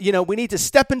on, we need to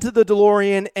step into the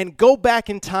DeLorean and go back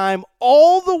in time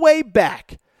all the way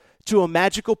back to a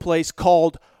magical place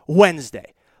called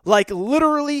Wednesday. Like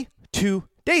literally 2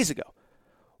 days ago.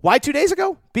 Why 2 days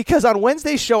ago? Because on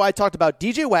Wednesday's show, I talked about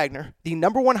DJ Wagner, the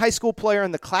number one high school player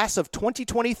in the class of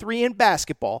 2023 in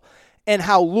basketball, and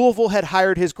how Louisville had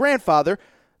hired his grandfather,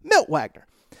 Milt Wagner.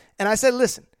 And I said,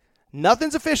 listen,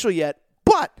 nothing's official yet,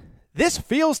 but this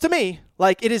feels to me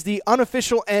like it is the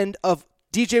unofficial end of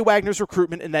DJ Wagner's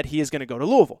recruitment and that he is going to go to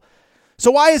Louisville.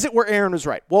 So why is it where Aaron was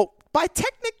right? Well, by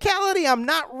technicality, I'm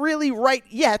not really right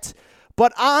yet,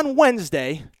 but on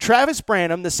Wednesday, Travis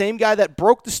Branham, the same guy that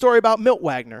broke the story about Milt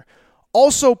Wagner,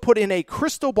 also put in a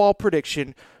crystal ball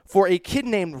prediction for a kid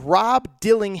named Rob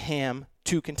Dillingham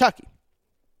to Kentucky.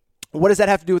 What does that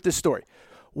have to do with this story?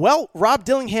 Well, Rob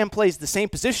Dillingham plays the same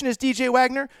position as DJ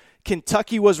Wagner.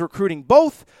 Kentucky was recruiting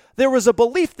both. There was a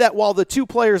belief that while the two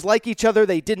players like each other,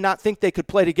 they did not think they could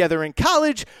play together in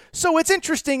college. So it's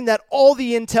interesting that all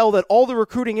the intel that all the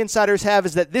recruiting insiders have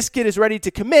is that this kid is ready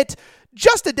to commit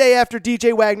just a day after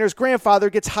DJ Wagner's grandfather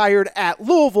gets hired at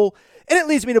Louisville. And it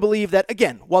leads me to believe that,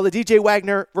 again, while the DJ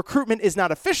Wagner recruitment is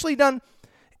not officially done,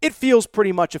 it feels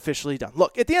pretty much officially done.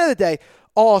 Look, at the end of the day,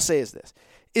 all I'll say is this,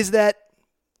 is that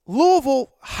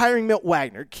Louisville hiring Milt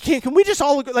Wagner, can we just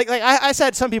all, like I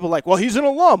said, some people like, well, he's an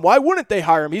alum. Why wouldn't they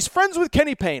hire him? He's friends with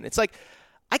Kenny Payne. It's like,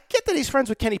 I get that he's friends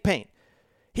with Kenny Payne.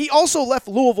 He also left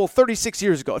Louisville 36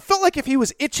 years ago. It felt like if he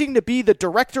was itching to be the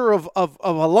director of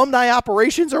alumni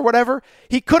operations or whatever,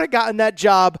 he could have gotten that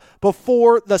job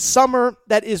before the summer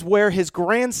that is where his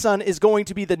grandson is going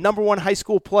to be the number one high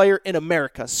school player in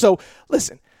America. So,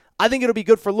 listen, I think it'll be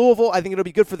good for Louisville. I think it'll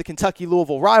be good for the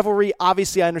Kentucky-Louisville rivalry.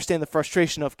 Obviously, I understand the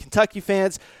frustration of Kentucky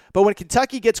fans, but when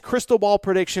Kentucky gets crystal ball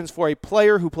predictions for a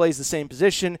player who plays the same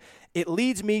position, it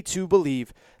leads me to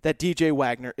believe that DJ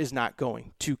Wagner is not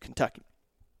going to Kentucky.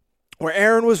 Where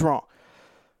Aaron was wrong.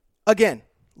 Again,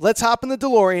 let's hop in the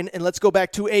DeLorean and let's go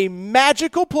back to a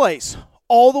magical place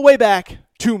all the way back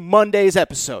to Monday's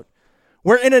episode,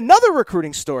 where in another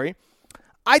recruiting story,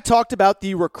 I talked about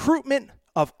the recruitment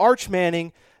of Arch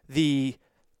Manning, the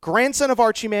grandson of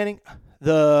Archie Manning,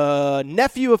 the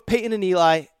nephew of Peyton and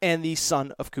Eli, and the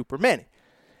son of Cooper Manning.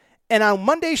 And on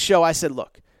Monday's show, I said,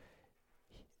 look,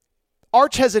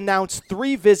 Arch has announced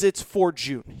 3 visits for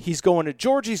June. He's going to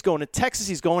Georgia, he's going to Texas,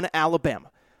 he's going to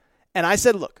Alabama. And I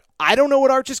said, look, I don't know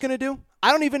what Arch is going to do.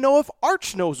 I don't even know if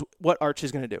Arch knows what Arch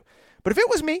is going to do. But if it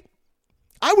was me,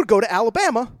 I would go to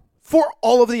Alabama for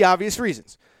all of the obvious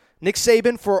reasons. Nick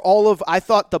Saban, for all of, I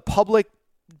thought, the public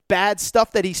bad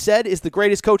stuff that he said, is the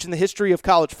greatest coach in the history of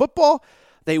college football.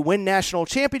 They win national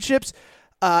championships.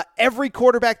 Every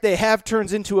quarterback they have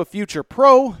turns into a future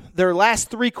pro. Their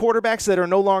last 3 quarterbacks that are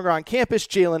no longer on campus,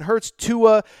 Jalen Hurts,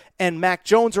 Tua, and Mac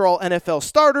Jones, are all NFL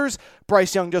starters.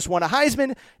 Bryce Young just won a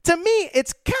Heisman. To me,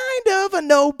 it's kind of a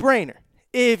no-brainer.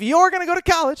 If you're going to go to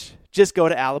college, just go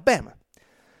to Alabama.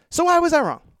 So why was I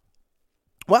wrong?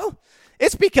 Well,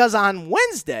 it's because on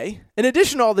Wednesday, in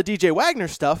addition to all the DJ Wagner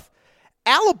stuff,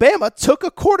 Alabama took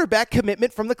a quarterback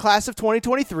commitment from the class of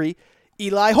 2023,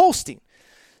 Eli Holstein.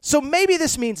 So maybe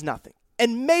this means nothing,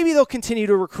 and maybe they'll continue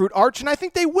to recruit Arch, and I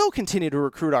think they will continue to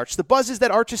recruit Arch. The buzz is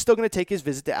that Arch is still going to take his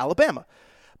visit to Alabama.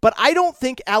 But I don't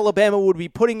think Alabama would be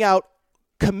putting out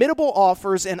committable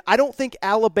offers, and I don't think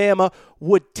Alabama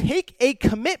would take a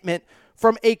commitment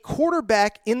from a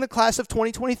quarterback in the class of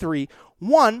 2023,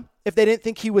 1, if they didn't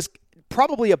think he was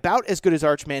probably about as good as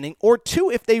Arch Manning, or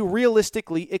 2, if they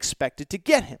realistically expected to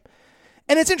get him.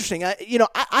 And it's interesting.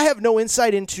 I have no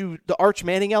insight into the Arch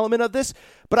Manning element of this,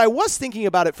 but I was thinking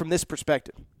about it from this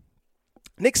perspective.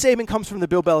 Nick Saban comes from the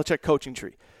Bill Belichick coaching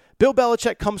tree. Bill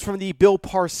Belichick comes from the Bill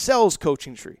Parcells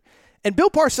coaching tree. And Bill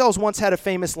Parcells once had a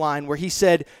famous line where he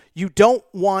said, you don't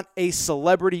want a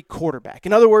celebrity quarterback.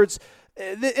 In other words,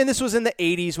 and this was in the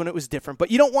 80s when it was different, but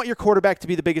you don't want your quarterback to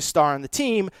be the biggest star on the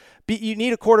team. You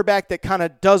need a quarterback that kind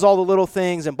of does all the little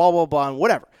things and blah, blah, blah, and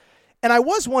whatever. And I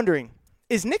was wondering,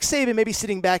 is Nick Saban maybe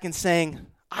sitting back and saying,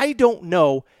 I don't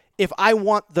know if I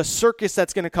want the circus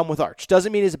that's going to come with Arch.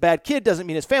 Doesn't mean he's a bad kid, doesn't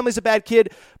mean his family's a bad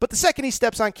kid, but the second he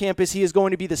steps on campus, he is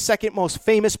going to be the second most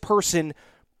famous person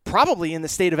probably in the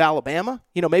state of Alabama.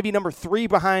 Maybe number 3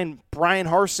 behind Brian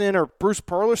Harsin or Bruce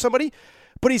Pearl or somebody.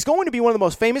 but he's going to be one of the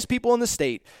most famous people in the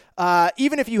state.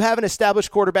 Even if you have an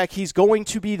established quarterback, he's going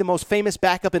to be the most famous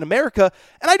backup in America.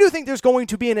 And I do think there's going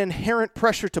to be an inherent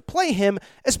pressure to play him,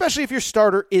 especially if your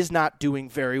starter is not doing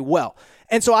very well.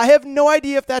 And so I have no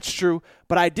idea if that's true,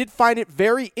 but I did find it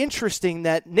very interesting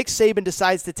that Nick Saban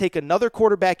decides to take another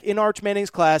quarterback in Arch Manning's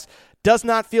class. Does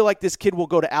not feel like this kid will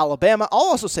go to Alabama. I'll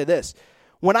also say this.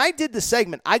 When I did the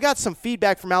segment, I got some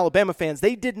feedback from Alabama fans.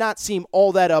 They did not seem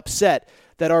all that upset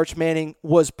that Arch Manning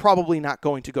was probably not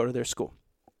going to go to their school.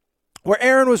 Where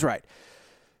Aaron was right.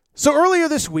 So earlier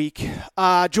this week,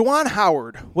 Juwan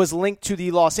Howard was linked to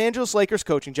the Los Angeles Lakers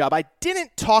coaching job. I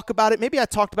didn't talk about it. Maybe I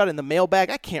talked about it in the mailbag.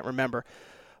 I can't remember.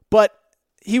 But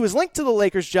he was linked to the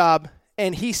Lakers job,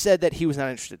 and he said that he was not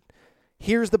interested.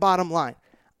 Here's the bottom line.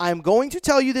 I'm going to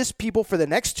tell you this, people, for the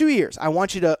next 2 years. I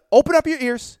want you to open up your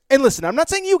ears and listen. I'm not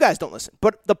saying you guys don't listen,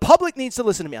 but the public needs to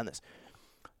listen to me on this.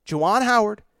 Juwan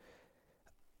Howard,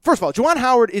 first of all, Juwan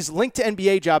Howard is linked to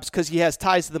NBA jobs because he has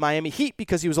ties to the Miami Heat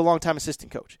because he was a longtime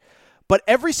assistant coach. But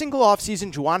every single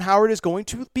offseason, Juwan Howard is going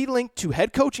to be linked to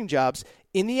head coaching jobs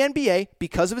in the NBA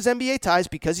because of his NBA ties,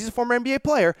 because he's a former NBA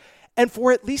player. And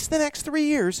for at least the next 3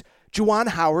 years, Juwan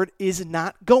Howard is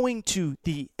not going to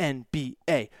the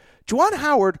NBA. Juwan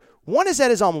Howard, one, is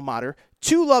at his alma mater.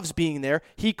 Two, loves being there.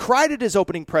 He cried at his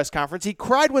opening press conference. He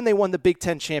cried when they won the Big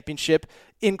Ten championship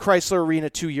in Chrysler Arena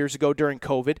 2 years ago during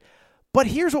COVID. But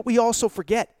here's what we also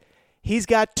forget. He's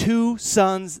got two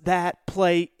sons that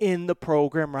play in the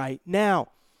program right now.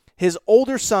 His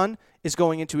older son is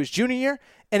going into his junior year,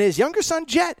 and his younger son,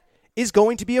 Jet, is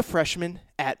going to be a freshman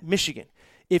at Michigan.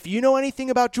 If you know anything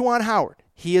about Juwan Howard,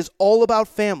 he is all about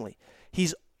family.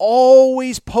 He's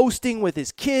always posting with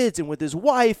his kids and with his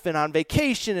wife and on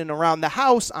vacation and around the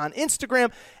house on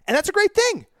Instagram, and that's a great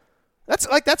thing.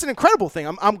 That's an incredible thing.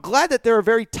 I'm glad that they're a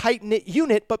very tight-knit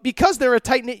unit, but because they're a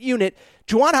tight-knit unit,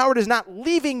 Juwan Howard is not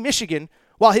leaving Michigan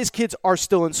while his kids are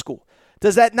still in school.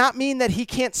 Does that not mean that he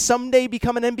can't someday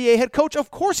become an NBA head coach? Of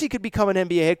course he could become an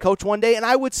NBA head coach one day, and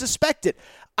I would suspect it.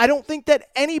 I don't think that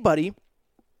anybody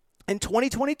in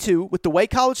 2022, with the way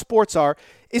college sports are,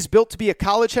 is built to be a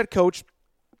college head coach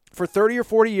for 30 or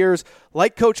 40 years,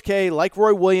 like Coach K, like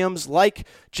Roy Williams, like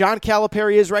John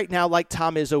Calipari is right now, like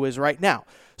Tom Izzo is right now.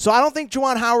 So I don't think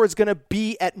Juwan Howard's going to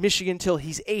be at Michigan till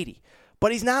he's 80.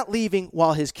 But he's not leaving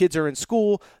while his kids are in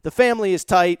school. The family is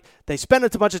tight. They spend a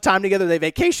bunch of time together. They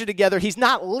vacation together. He's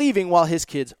not leaving while his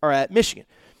kids are at Michigan.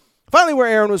 Finally, where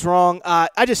Aaron was wrong,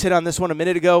 I just hit on this one a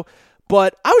minute ago,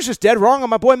 but I was just dead wrong on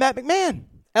my boy Matt McMahon.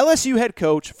 LSU head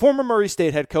coach, former Murray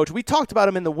State head coach. We talked about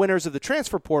him in the winners of the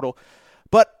transfer portal,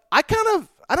 but I don't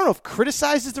know if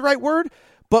criticize is the right word,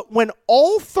 but when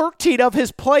all 13 of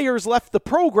his players left the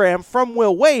program from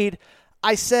Will Wade,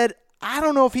 I said, I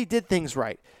don't know if he did things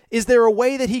right. Is there a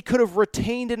way that he could have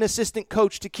retained an assistant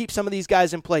coach to keep some of these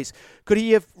guys in place? Could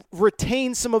he have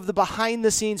retained some of the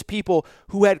behind-the-scenes people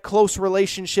who had close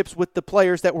relationships with the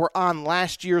players that were on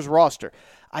last year's roster?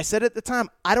 I said at the time,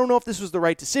 I don't know if this was the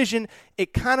right decision.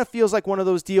 It kind of feels like one of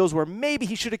those deals where maybe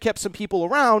he should have kept some people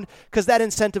around because that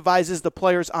incentivizes the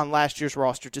players on last year's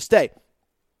roster to stay.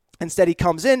 Instead, he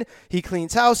comes in, he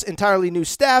cleans house, entirely new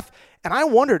staff, and I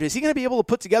wondered, is he going to be able to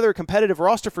put together a competitive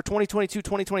roster for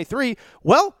 2022-2023?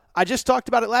 Well, I just talked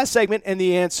about it last segment, and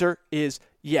the answer is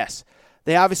yes.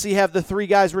 They obviously have the three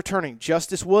guys returning,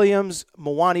 Justice Williams,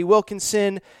 Mwani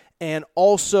Wilkinson, and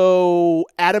also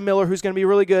Adam Miller, who's going to be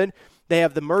really good. They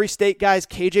have the Murray State guys.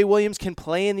 KJ Williams can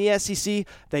play in the SEC.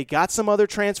 They got some other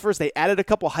transfers. They added a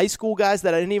couple high school guys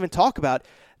that I didn't even talk about.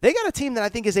 They got a team that I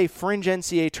think is a fringe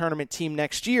NCAA tournament team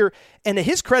next year. And to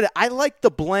his credit, I like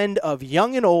the blend of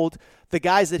young and old, the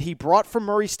guys that he brought from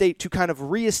Murray State to kind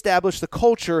of reestablish the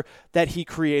culture that he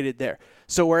created there.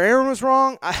 So where Aaron was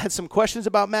wrong, I had some questions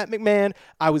about Matt McMahon.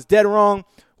 I was dead wrong.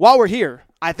 While we're here,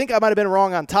 I think I might have been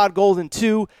wrong on Todd Golden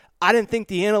too. I didn't think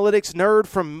the analytics nerd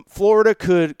from Florida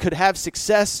could have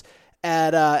success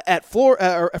at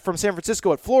Florida or from San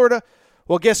Francisco at Florida.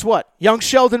 Well, guess what? Young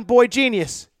Sheldon Boy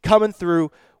Genius coming through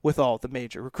with all the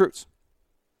major recruits.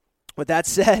 With that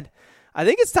said, I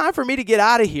think it's time for me to get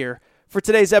out of here for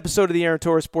today's episode of the Aaron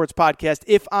Torres Sports Podcast.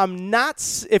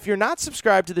 If you're not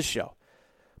subscribed to the show,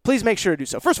 please make sure to do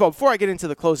so. First of all, before I get into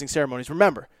the closing ceremonies,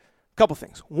 remember a couple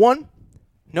things. One,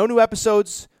 no new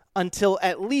episodes until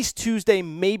at least Tuesday,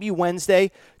 maybe Wednesday.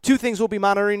 Two things we'll be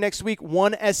monitoring next week.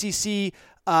 One, SEC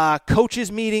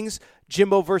coaches meetings,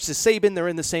 Jimbo versus Saban. They're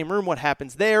in the same room. What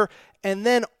happens there? And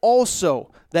then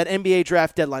also that NBA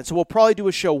draft deadline. So we'll probably do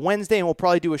a show Wednesday and we'll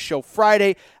probably do a show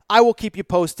Friday. I will keep you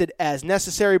posted as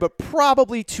necessary, but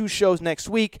probably 2 shows next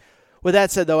week. With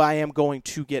that said, though, I am going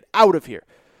to get out of here.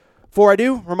 Before I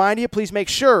do, remind you, please make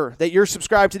sure that you're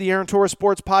subscribed to the Aaron Torres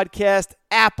Sports Podcast,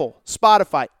 Apple,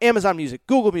 Spotify, Amazon Music,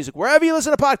 Google Music, wherever you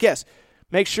listen to podcasts.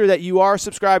 Make sure that you are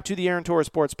subscribed to the Aaron Torres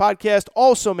Sports Podcast.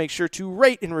 Also, make sure to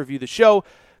rate and review the show.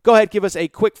 Go ahead, give us a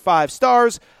quick 5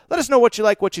 stars. Let us know what you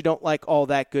like, what you don't like, all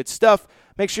that good stuff.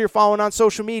 Make sure you're following on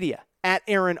social media, at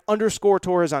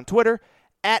Aaron_Torres on Twitter,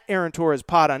 at Aaron Torres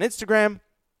Pod on Instagram,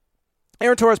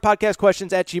 Aaron Torres Podcast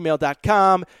Questions at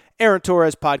gmail.com, Aaron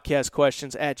Torres Podcast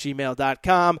Questions at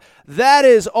gmail.com. That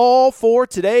is all for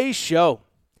today's show.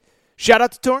 Shout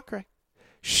out to Torrin Craig.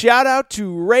 Shout out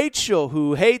to Rachel,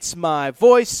 who hates my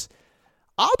voice.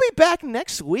 I'll be back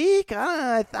next week.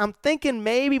 I'm thinking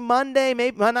maybe Monday,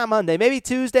 maybe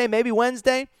Tuesday, maybe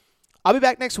Wednesday. I'll be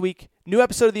back next week. New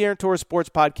episode of the Aaron Torres Sports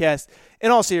Podcast.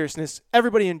 In all seriousness,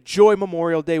 everybody enjoy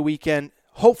Memorial Day weekend.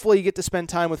 Hopefully you get to spend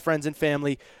time with friends and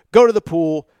family. Go to the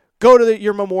pool. Go to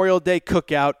your Memorial Day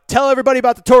cookout. Tell everybody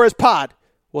about the Torres Pod.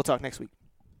 We'll talk next week.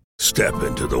 Step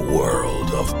into the world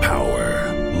of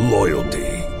power, loyalty,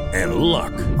 and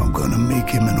luck. I'm going to make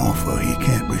him an offer he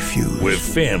can't refuse. With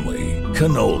family,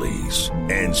 cannolis,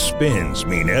 and spins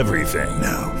mean everything.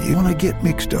 Now, you want to get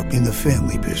mixed up in the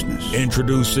family business.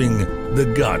 Introducing The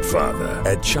Godfather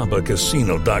at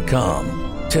ChumbaCasino.com.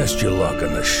 Test your luck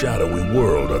in the shadowy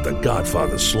world of The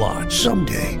Godfather slot.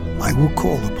 Someday, I will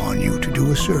call upon you to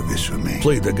do a service for me.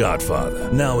 Play The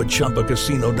Godfather, now at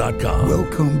ChumbaCasino.com.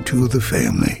 Welcome to the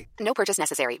family. No purchase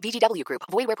necessary. VGW Group.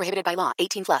 Void where prohibited by law.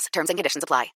 18+. Terms and conditions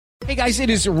apply. Hey guys, it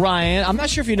is Ryan. I'm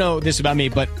not sure if you know this about me,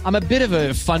 but I'm a bit of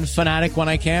a fun fanatic when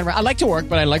I can. I like to work,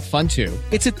 but I like fun too.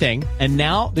 It's a thing. And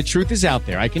now the truth is out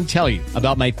there. I can tell you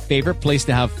about my favorite place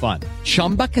to have fun.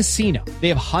 Chumba Casino. They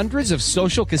have hundreds of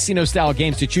social casino style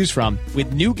games to choose from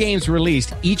with new games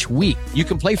released each week. You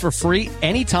can play for free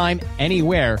anytime,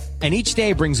 anywhere. And each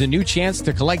day brings a new chance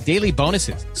to collect daily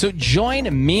bonuses. So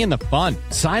join me in the fun.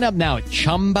 Sign up now at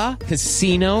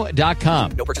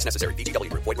ChumbaCasino.com. No purchase necessary. VGW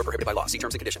Group. Void where prohibited by law. See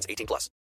terms and conditions. 18+.